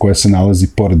zvonce koje se nalazi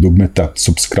pored dugmeta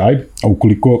subscribe, a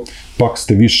ukoliko pak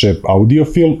ste više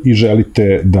audiofil i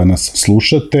želite da nas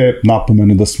slušate,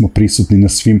 napomenu da smo prisutni na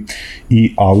svim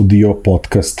i audio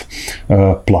podcast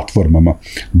platformama.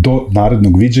 Do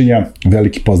narednog viđenja,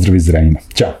 veliki pozdrav iz Zrenjanina.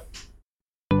 Ćao!